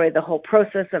enjoy the whole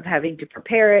process of having to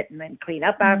prepare it and then clean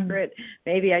up after it.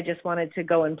 Maybe I just wanted to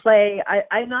go and play.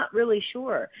 I'm not really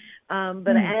sure.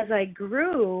 But as I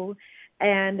grew,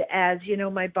 and as,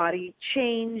 my body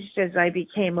changed as I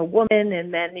became a woman,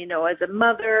 and then, as a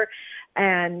mother,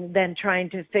 and then trying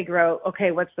to figure out,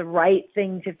 okay, what's the right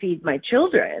thing to feed my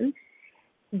children,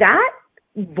 that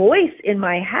voice in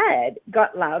my head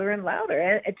got louder and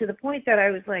louder, and to the point that I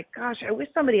was like, gosh, I wish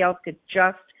somebody else could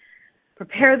just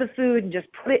prepare the food and just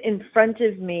put it in front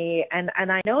of me. And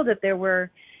I know that there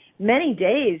were many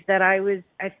days that I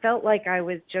felt like I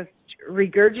was just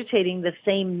regurgitating the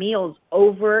same meals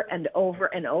over and over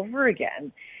and over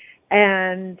again.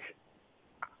 And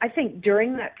I think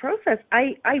during that process,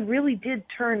 I really did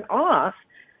turn off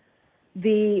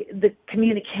the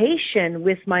communication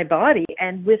with my body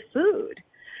and with food.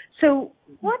 So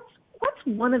what's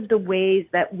one of the ways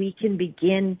that we can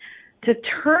begin to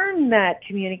turn that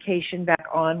communication back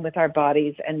on with our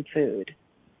bodies and food?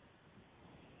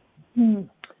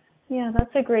 Yeah,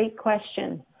 that's a great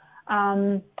question.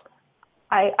 I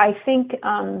think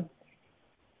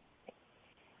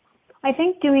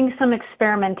doing some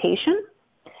experimentation,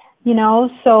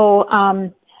 so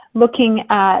looking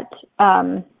at,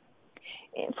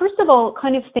 first of all,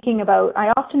 kind of thinking about,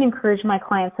 I often encourage my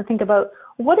clients to think about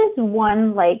what is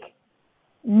one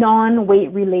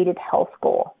non-weight related health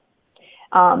goal.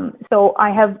 So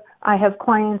I have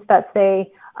clients that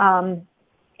say, I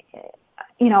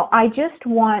just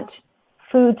want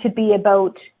food to be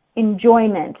about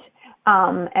enjoyment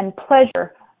and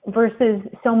pleasure versus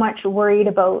so much worried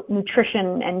about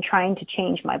nutrition and trying to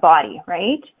change my body,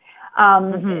 right?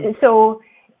 So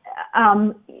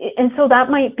that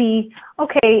might be,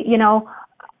 okay,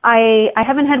 I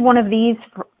haven't had one of these,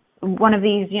 I'm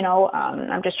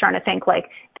just trying to think,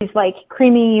 these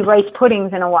creamy rice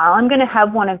puddings in a while. I'm going to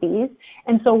have one of these.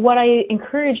 And so what I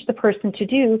encourage the person to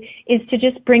do is to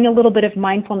just bring a little bit of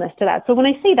mindfulness to that. So when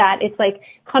I say that, it's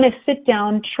kind of sit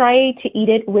down, try to eat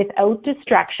it without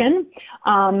distraction,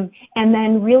 and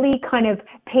then really kind of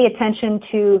pay attention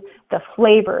to the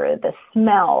flavor, the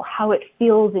smell, how it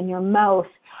feels in your mouth,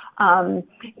 how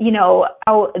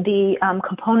the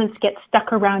components get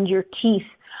stuck around your teeth,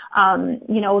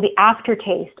 the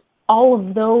aftertaste, all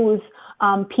of those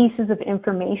pieces of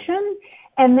information,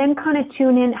 and then kind of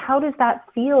tune in, how does that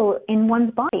feel in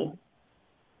one's body?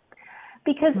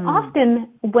 Because often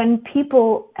when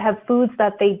people have foods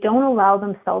that they don't allow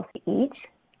themselves to eat,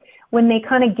 when they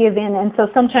kind of give in, and so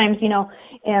sometimes,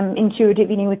 intuitive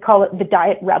eating, we call it the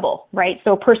diet rebel, right?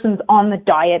 So a person's on the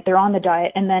diet, they're on the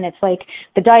diet, and then it's like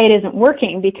the diet isn't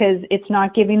working because it's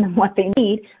not giving them what they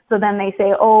need. So then they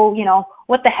say, oh,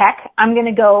 what the heck? I'm going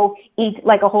to go eat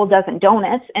a whole dozen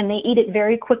donuts, and they eat it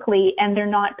very quickly, and they're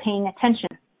not paying attention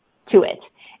to it.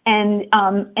 And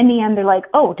in the end, they're like,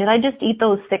 oh, did I just eat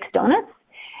those 6 donuts?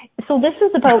 So this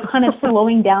is about kind of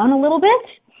slowing down a little bit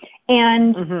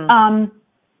and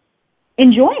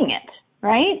enjoying it,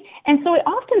 right? And so I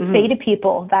often say to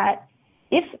people that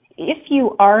if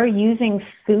you are using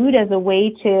food as a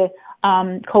way to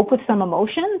cope with some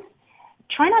emotions,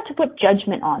 try not to put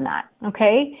judgment on that,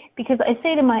 okay? Because I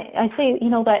say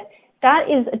that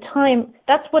is a time,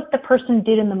 that's what the person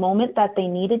did in the moment that they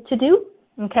needed to do,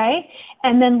 okay?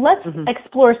 And then let's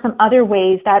explore some other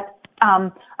ways that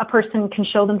a person can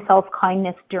show themselves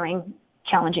kindness during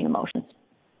challenging emotions.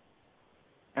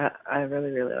 I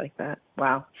really, really like that.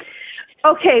 Wow.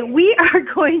 Okay, we are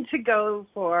going to go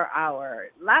for our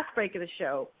last break of the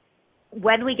show.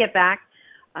 When we get back,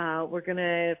 we're going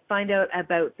to find out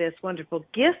about this wonderful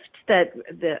gift,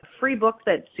 the free book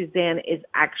that Suzanne is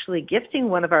actually gifting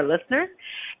one of our listeners.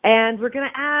 And we're going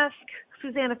to ask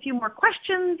Suzanne a few more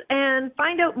questions and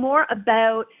find out more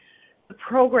about the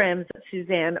programs that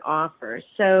Suzanne offers.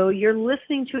 So you're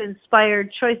listening to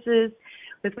Inspired Choices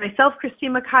with myself,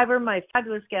 Christine McIver, my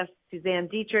fabulous guest, Suzanne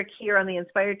Dietrich, here on the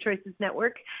Inspired Choices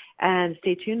Network. And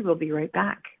stay tuned. We'll be right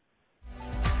back.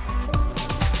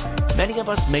 Many of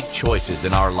us make choices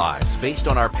in our lives based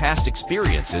on our past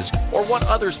experiences or what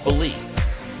others believe.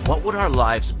 What would our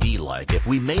lives be like if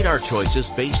we made our choices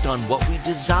based on what we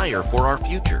desire for our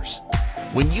futures?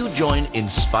 When you join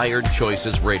Inspired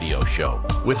Choices Radio Show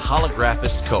with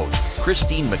holographist coach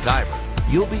Christine McIver,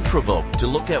 you'll be provoked to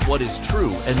look at what is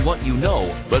true and what you know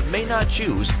but may not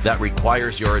choose that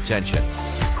requires your attention.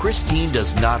 Christine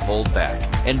does not hold back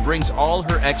and brings all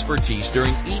her expertise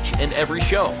during each and every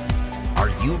show. Are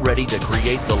you ready to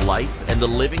create the life and the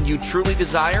living you truly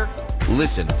desire?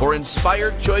 Listen for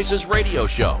Inspired Choices Radio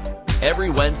Show every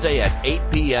Wednesday at 8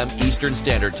 p.m. Eastern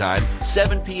Standard Time,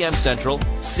 7 p.m. Central,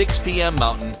 6 p.m.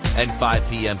 Mountain, and 5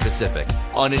 p.m. Pacific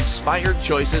on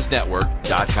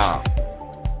InspiredChoicesNetwork.com.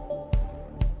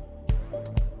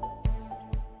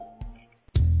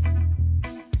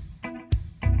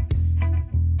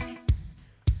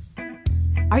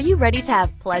 Are you ready to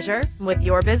have pleasure with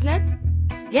your business?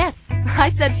 Yes, I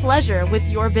said pleasure with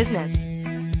your business.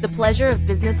 The Pleasure of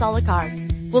Business a la carte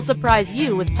will surprise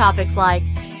you with topics like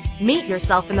meet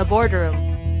yourself in the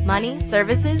boardroom, money,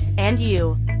 services, and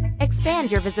you.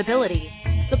 Expand your visibility.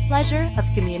 The pleasure of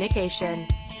communication.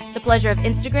 The pleasure of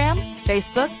Instagram,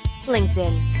 Facebook,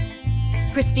 LinkedIn.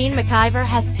 Christine McIver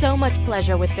has so much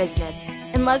pleasure with business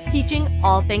and loves teaching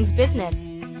all things business.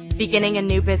 Beginning a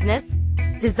new business?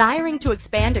 Desiring to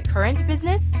expand a current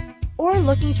business? Or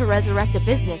looking to resurrect a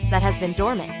business that has been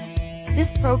dormant?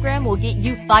 This program will get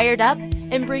you fired up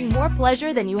and bring more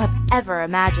pleasure than you have ever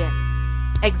imagined.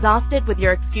 Exhausted with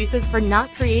your excuses for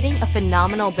not creating a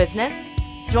phenomenal business?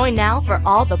 Join now for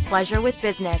all the pleasure with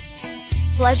business.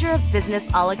 Pleasure of Business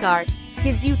a la carte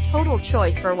gives you total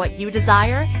choice for what you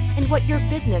desire and what your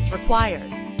business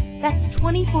requires. That's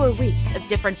 24 weeks of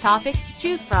different topics to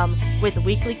choose from with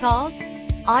weekly calls,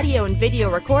 audio and video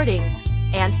recordings,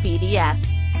 and PDFs.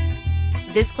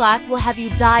 This class will have you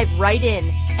dive right in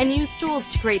and use tools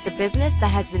to create the business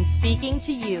that has been speaking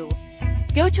to you.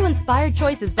 Go to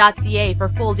inspiredchoices.ca for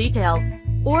full details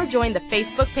or join the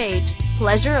Facebook page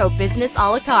Pleasure of Business a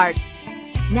la carte.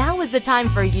 Now is the time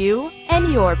for you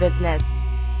and your business.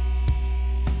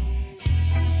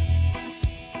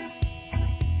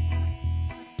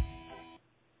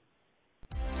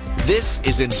 This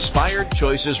is Inspired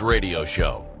Choices Radio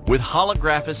Show with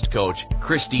holographist coach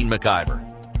Christine McIver.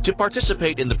 To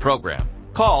participate in the program,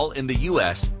 call in the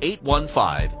U.S.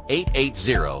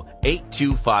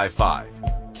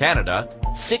 815-880-8255, Canada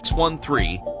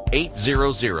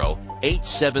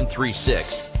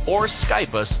 613-800-8736, or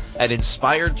Skype us at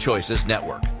Inspired Choices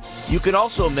Network. You can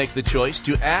also make the choice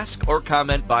to ask or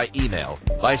comment by email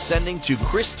by sending to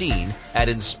Christine at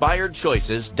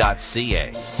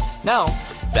inspiredchoices.ca. Now,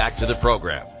 back to the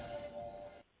program.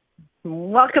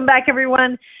 Welcome back,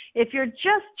 everyone. If you're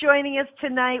just joining us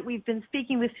tonight, we've been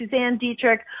speaking with Suzanne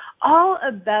Dietrich all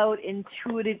about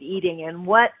intuitive eating and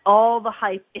what all the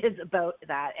hype is about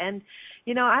that. And,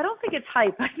 you know, I don't think it's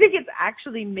hype. I think it's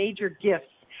actually major gifts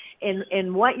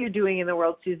in what you're doing in the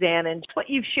world, Suzanne, and what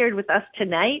you've shared with us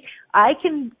tonight. I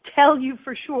can tell you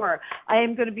for sure I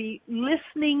am going to be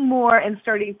listening more and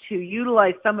starting to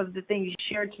utilize some of the things you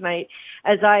shared tonight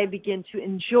as I begin to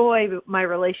enjoy my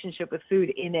relationship with food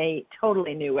in a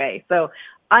totally new way. So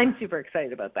I'm super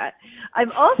excited about that.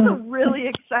 I'm also really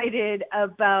excited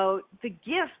about the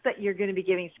gifts that you're going to be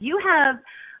giving. So you have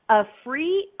a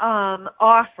free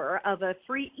offer of a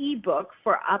free ebook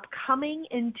for upcoming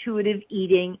Intuitive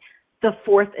Eating, the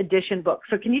 4th edition book.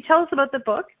 So can you tell us about the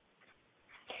book?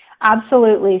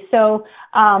 Absolutely. So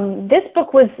this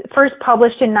book was first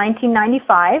published in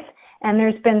 1995, and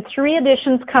there's been 3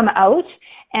 editions come out,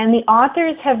 and the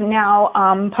authors have now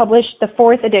published the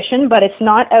 4th edition, but it's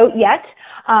not out yet.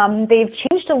 They've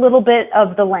changed a little bit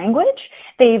of the language.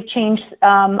 They've changed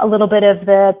a little bit of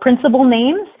the principal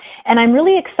names. And I'm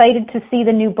really excited to see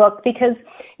the new book because,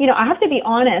 you know, I have to be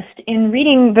honest, in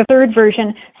reading the 3rd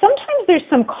version, sometimes there's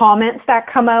some comments that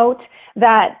come out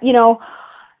that, you know,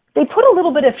 they put a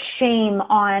little bit of shame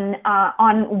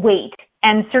on weight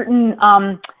and certain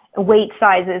weight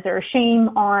sizes, or shame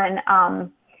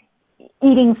on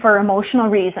eating for emotional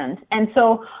reasons. And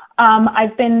so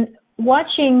I've been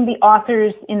watching the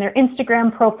authors in their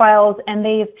Instagram profiles, and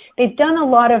they've done a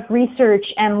lot of research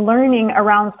and learning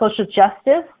around social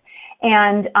justice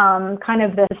and kind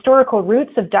of the historical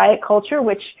roots of diet culture,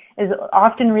 which is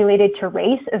often related to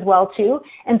race as well too.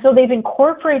 And so they've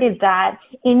incorporated that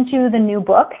into the new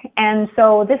book. And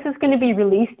so this is going to be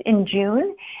released in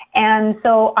June. And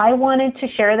so I wanted to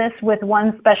share this with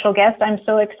one special guest. I'm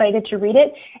so excited to read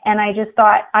it. And I just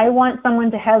thought I want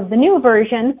someone to have the new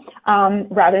version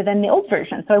rather than the old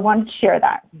version. So I wanted to share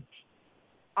that.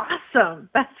 Awesome.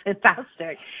 That's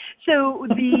fantastic. So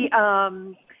the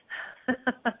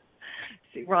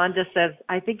Rhonda says,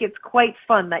 I think it's quite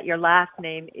fun that your last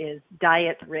name is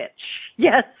Diet Rich.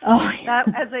 Yes. Oh, that,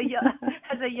 as a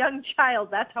young child,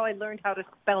 that's how I learned how to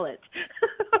spell it,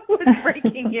 was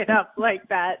breaking it up like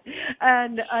that.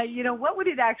 And, what would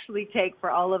it actually take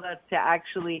for all of us to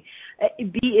actually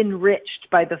be enriched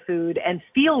by the food and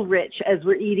feel rich as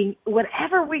we're eating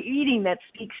whatever we're eating that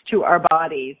speaks to our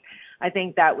bodies? I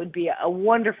think that would be a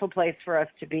wonderful place for us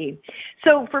to be.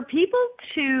 So for people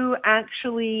to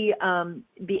actually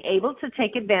be able to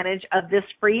take advantage of this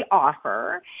free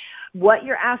offer, what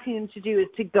you're asking them to do is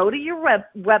to go to your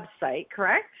website,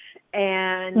 correct?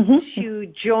 And to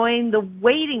join the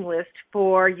waiting list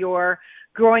for your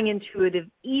Growing Intuitive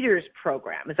Eaters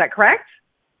program. Is that correct?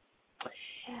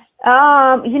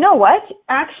 You know what?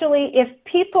 Actually, if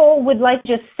people would like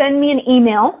to just send me an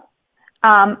email,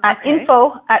 at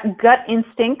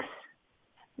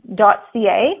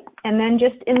info@gutinstincts.ca, and then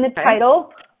just in the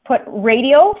title, put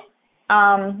radio,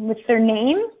 with their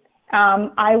name,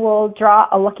 I will draw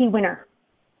a lucky winner.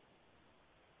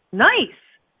 Nice.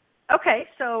 Okay,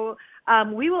 so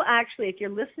we will actually, if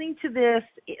you're listening to this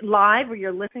live or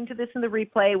you're listening to this in the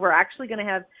replay, we're actually going to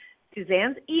have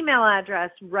Suzanne's email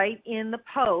address right in the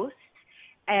post.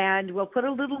 And we'll put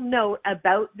a little note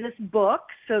about this book.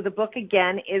 So the book,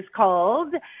 again, is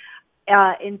called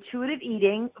Intuitive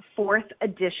Eating, 4th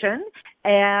edition.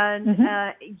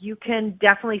 And you can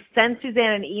definitely send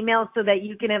Suzanne an email so that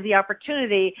you can have the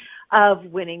opportunity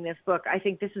of winning this book. I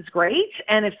think this is great.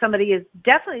 And if somebody is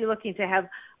definitely looking to have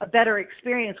a better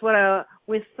experience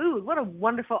with food, what a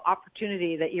wonderful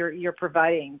opportunity that you're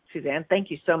providing, Suzanne.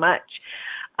 Thank you so much.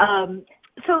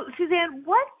 So, Suzanne,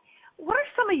 what are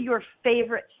some of your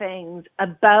favorite things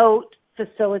about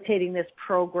facilitating this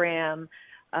program?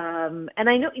 And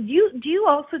I know, do you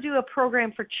also do a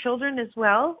program for children as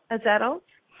well as adults?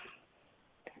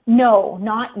 No,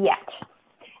 not yet.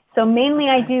 So mainly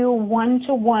I do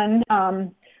one-to-one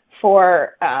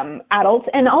for adults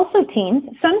and also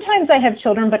teens. Sometimes I have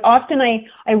children, but often I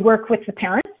work with the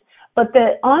parents. But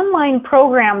the online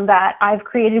program that I've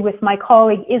created with my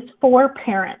colleague is for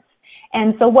parents.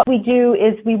 And so what we do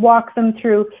is we walk them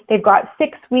through, they've got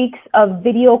 6 weeks of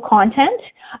video content.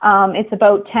 It's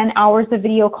about 10 hours of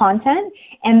video content.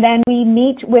 And then we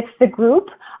meet with the group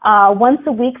once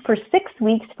a week for 6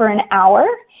 weeks for an hour.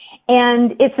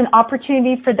 And it's an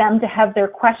opportunity for them to have their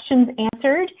questions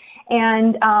answered.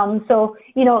 And so,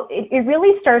 it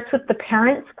really starts with the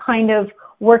parents kind of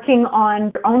working on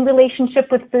their own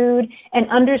relationship with food and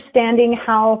understanding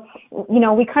how,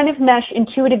 we kind of mesh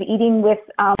intuitive eating with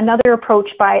another approach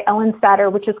by Ellen Satter,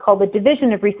 which is called the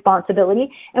division of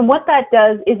responsibility. And what that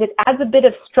does is it adds a bit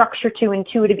of structure to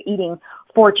intuitive eating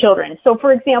for children. So,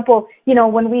 for example,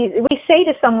 when we say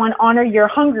to someone, honor your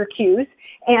hunger cues,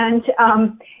 and,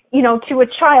 to a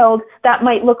child, that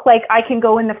might look like I can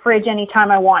go in the fridge anytime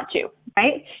I want to.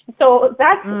 Right? So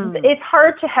it's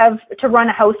hard to run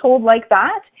a household like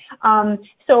that.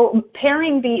 So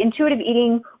pairing the intuitive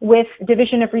eating with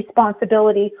division of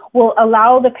responsibility will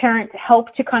allow the parent to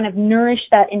help to kind of nourish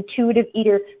that intuitive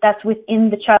eater that's within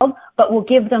the child, but will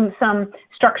give them some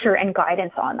structure and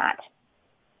guidance on that.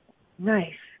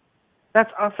 Nice.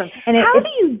 That's awesome. And how do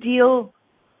you deal?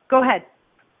 Go ahead.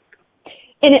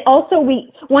 And it also,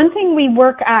 one thing we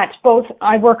work at,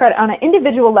 I work at on an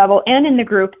individual level and in the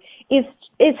group,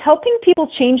 is helping people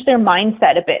change their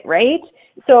mindset a bit, right?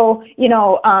 So,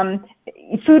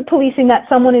 food policing that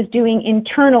someone is doing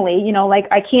internally, like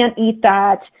I can't eat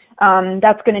that,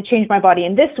 that's going to change my body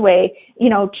in this way,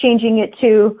 changing it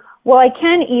to, well, I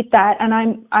can eat that and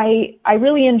I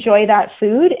really enjoy that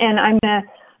food and I'm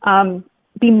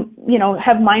going to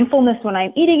have mindfulness when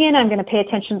I'm eating it. I'm going to pay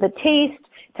attention to the taste,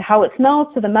 to how it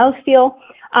smells, to the mouthfeel.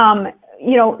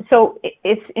 So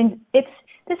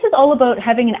this is all about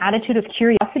having an attitude of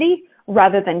curiosity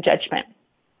rather than judgment.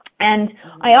 And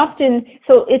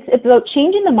so it's about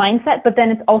changing the mindset, but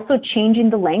then it's also changing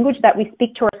the language that we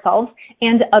speak to ourselves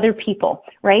and to other people,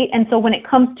 right? And so when it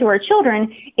comes to our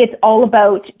children, it's all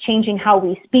about changing how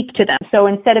we speak to them. So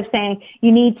instead of saying,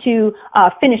 you need to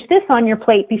finish this on your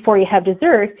plate before you have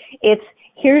dessert, it's,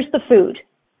 here's the food.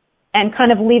 and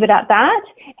kind of leave it at that.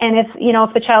 And if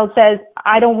the child says,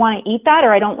 I don't want to eat that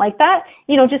or I don't like that,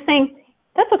 just saying,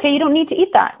 that's okay, you don't need to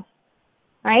eat that,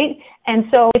 right? And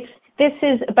so this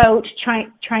is about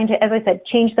trying to, as I said,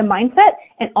 change the mindset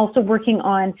and also working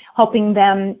on helping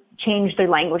them change their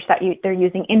language that they're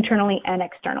using internally and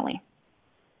externally.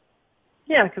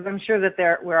 Yeah, because I'm sure that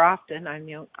we're often,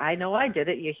 I know I did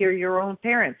it, you hear your own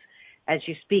parents as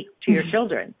you speak to your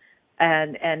children,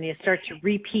 and you start to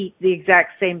repeat the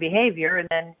exact same behavior, and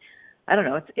then, I don't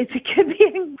know, it can be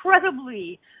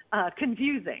incredibly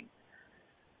confusing.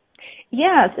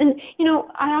 Yes, and,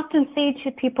 I often say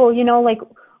to people,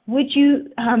 would you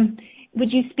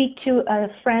speak to a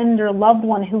friend or loved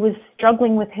one who was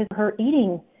struggling with his or her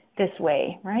eating this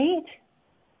way, right?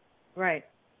 Right.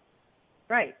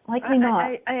 Likely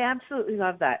not. I absolutely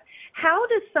love that. How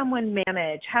does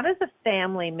a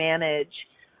family manage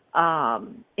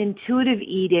intuitive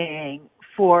eating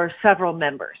for several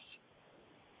members?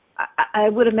 I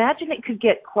would imagine it could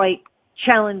get quite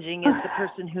challenging as the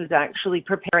person who's actually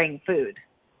preparing food.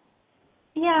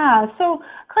 Yeah, so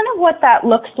kind of what that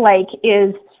looks like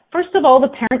is, first of all, the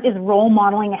parent is role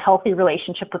modeling a healthy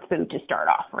relationship with food to start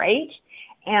off, right?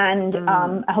 And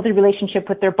a healthy relationship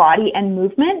with their body and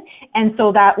movement. And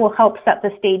so that will help set the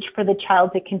stage for the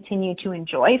child to continue to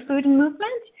enjoy food and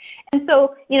movement. And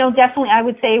so, definitely I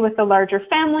would say with a larger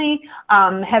family,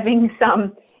 having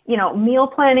some, meal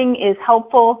planning is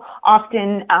helpful.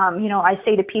 Often, I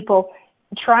say to people,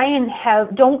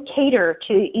 don't cater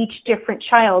to each different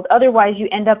child. Otherwise, you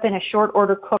end up in a short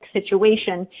order cook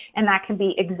situation, and that can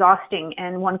be exhausting,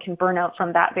 and one can burn out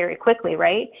from that very quickly,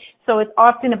 right? So it's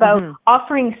often about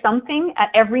offering something at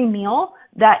every meal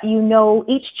that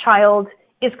each child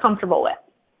is comfortable with,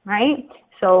 right?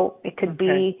 So it could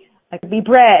be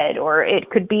bread, or it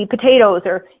could be potatoes,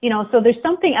 or, so there's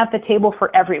something at the table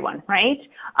for everyone, right?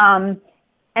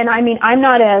 And I'm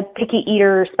not a picky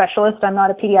eater specialist. I'm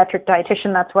not a pediatric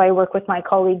dietitian. That's why I work with my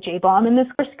colleague Jay Baum in this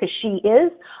course, because she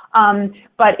is.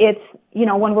 But it's,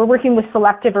 when we're working with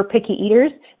selective or picky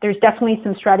eaters, there's definitely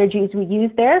some strategies we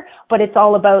use there, but it's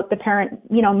all about the parent,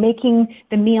 making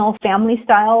the meal family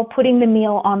style, putting the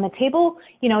meal on the table,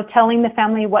 telling the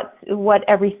family what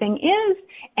everything is.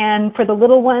 And for the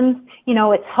little ones,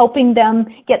 it's helping them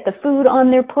get the food on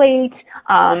their plate,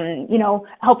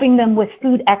 helping them with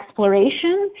food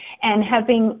exploration and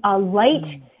having a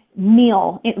light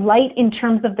meal, light in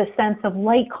terms of the sense of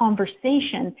light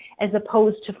conversation, as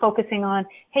opposed to focusing on,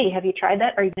 hey, have you tried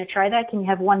that? Are you going to try that? Can you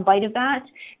have one bite of that?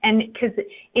 And because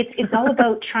it's all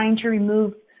about trying to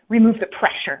remove the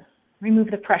pressure.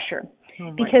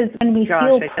 Because when we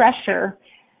feel pressure,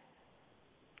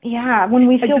 when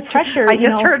we feel pressure, I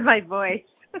just heard my voice.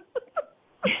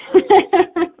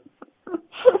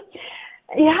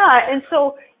 And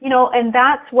so, and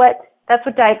that's what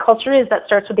diet culture is. That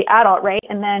starts with the adult, right?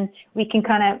 And then we can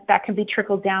that can be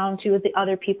trickled down to the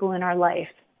other people in our life.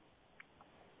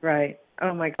 Right.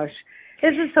 Oh my gosh.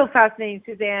 This is so fascinating,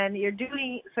 Suzanne. You're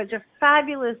doing such a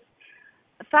fabulous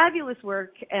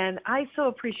work, and I so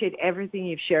appreciate everything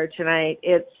you've shared tonight.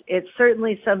 It's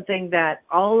certainly something that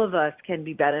all of us can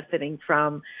be benefiting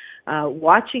from,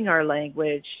 watching our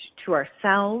language to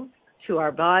ourselves, to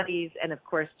our bodies, and of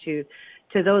course to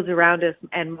those around us,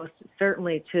 and most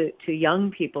certainly to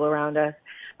young people around us.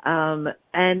 And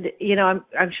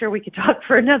I'm sure we could talk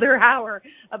for another hour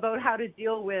about how to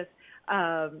deal with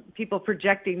people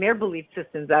projecting their belief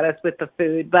systems at us with the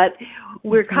food, but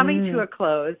we're coming to a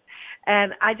close.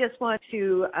 And I just want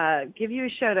to give you a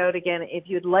shout out again. If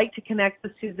you'd like to connect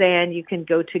with Suzanne, you can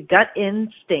go to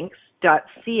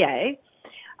gutinstincts.ca.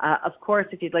 Of course,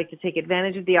 if you'd like to take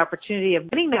advantage of the opportunity of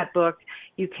getting that book,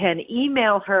 you can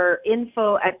email her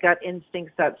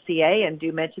info@gutinstincts.ca, and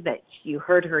do mention that you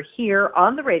heard her here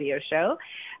on the radio show,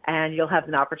 and you'll have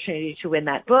an opportunity to win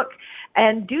that book.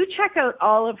 And do check out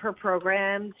all of her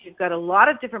programs. You've got a lot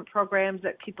of different programs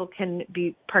that people can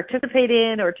participate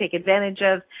in or take advantage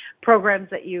of, programs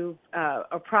that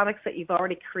or products that you've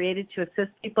already created to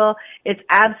assist people. It's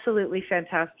absolutely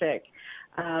fantastic.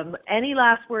 Any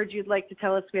last words you'd like to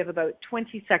tell us? We have about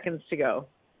 20 seconds to go.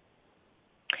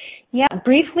 Yeah,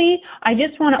 briefly, I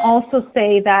just want to also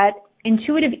say that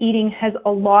intuitive eating has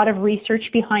a lot of research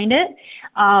behind it.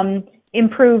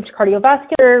 Improved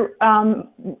cardiovascular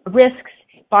risks,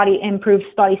 improved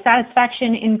body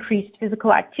satisfaction, increased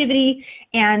physical activity,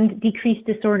 and decreased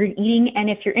disordered eating. And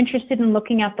if you're interested in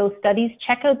looking at those studies,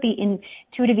 check out the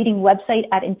intuitive eating website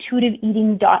at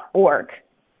intuitiveeating.org.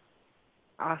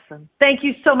 Awesome. Thank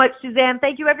you so much, Suzanne.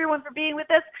 Thank you, everyone, for being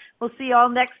with us. We'll see you all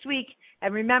next week.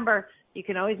 And remember, you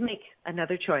can always make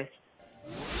another choice.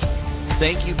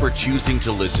 Thank you for choosing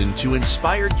to listen to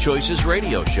Inspired Choices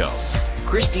Radio Show.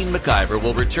 Christine McIver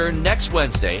will return next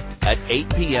Wednesday at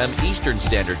 8 p.m. Eastern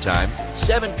Standard Time,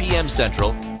 7 p.m.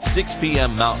 Central, 6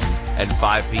 p.m. Mountain, and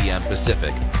 5 p.m.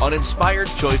 Pacific on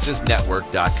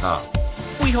InspiredChoicesNetwork.com.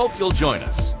 We hope you'll join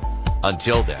us.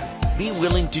 Until then, be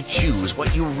willing to choose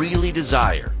what you really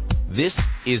desire. This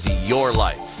is your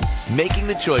life, making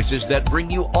the choices that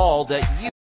bring you all that you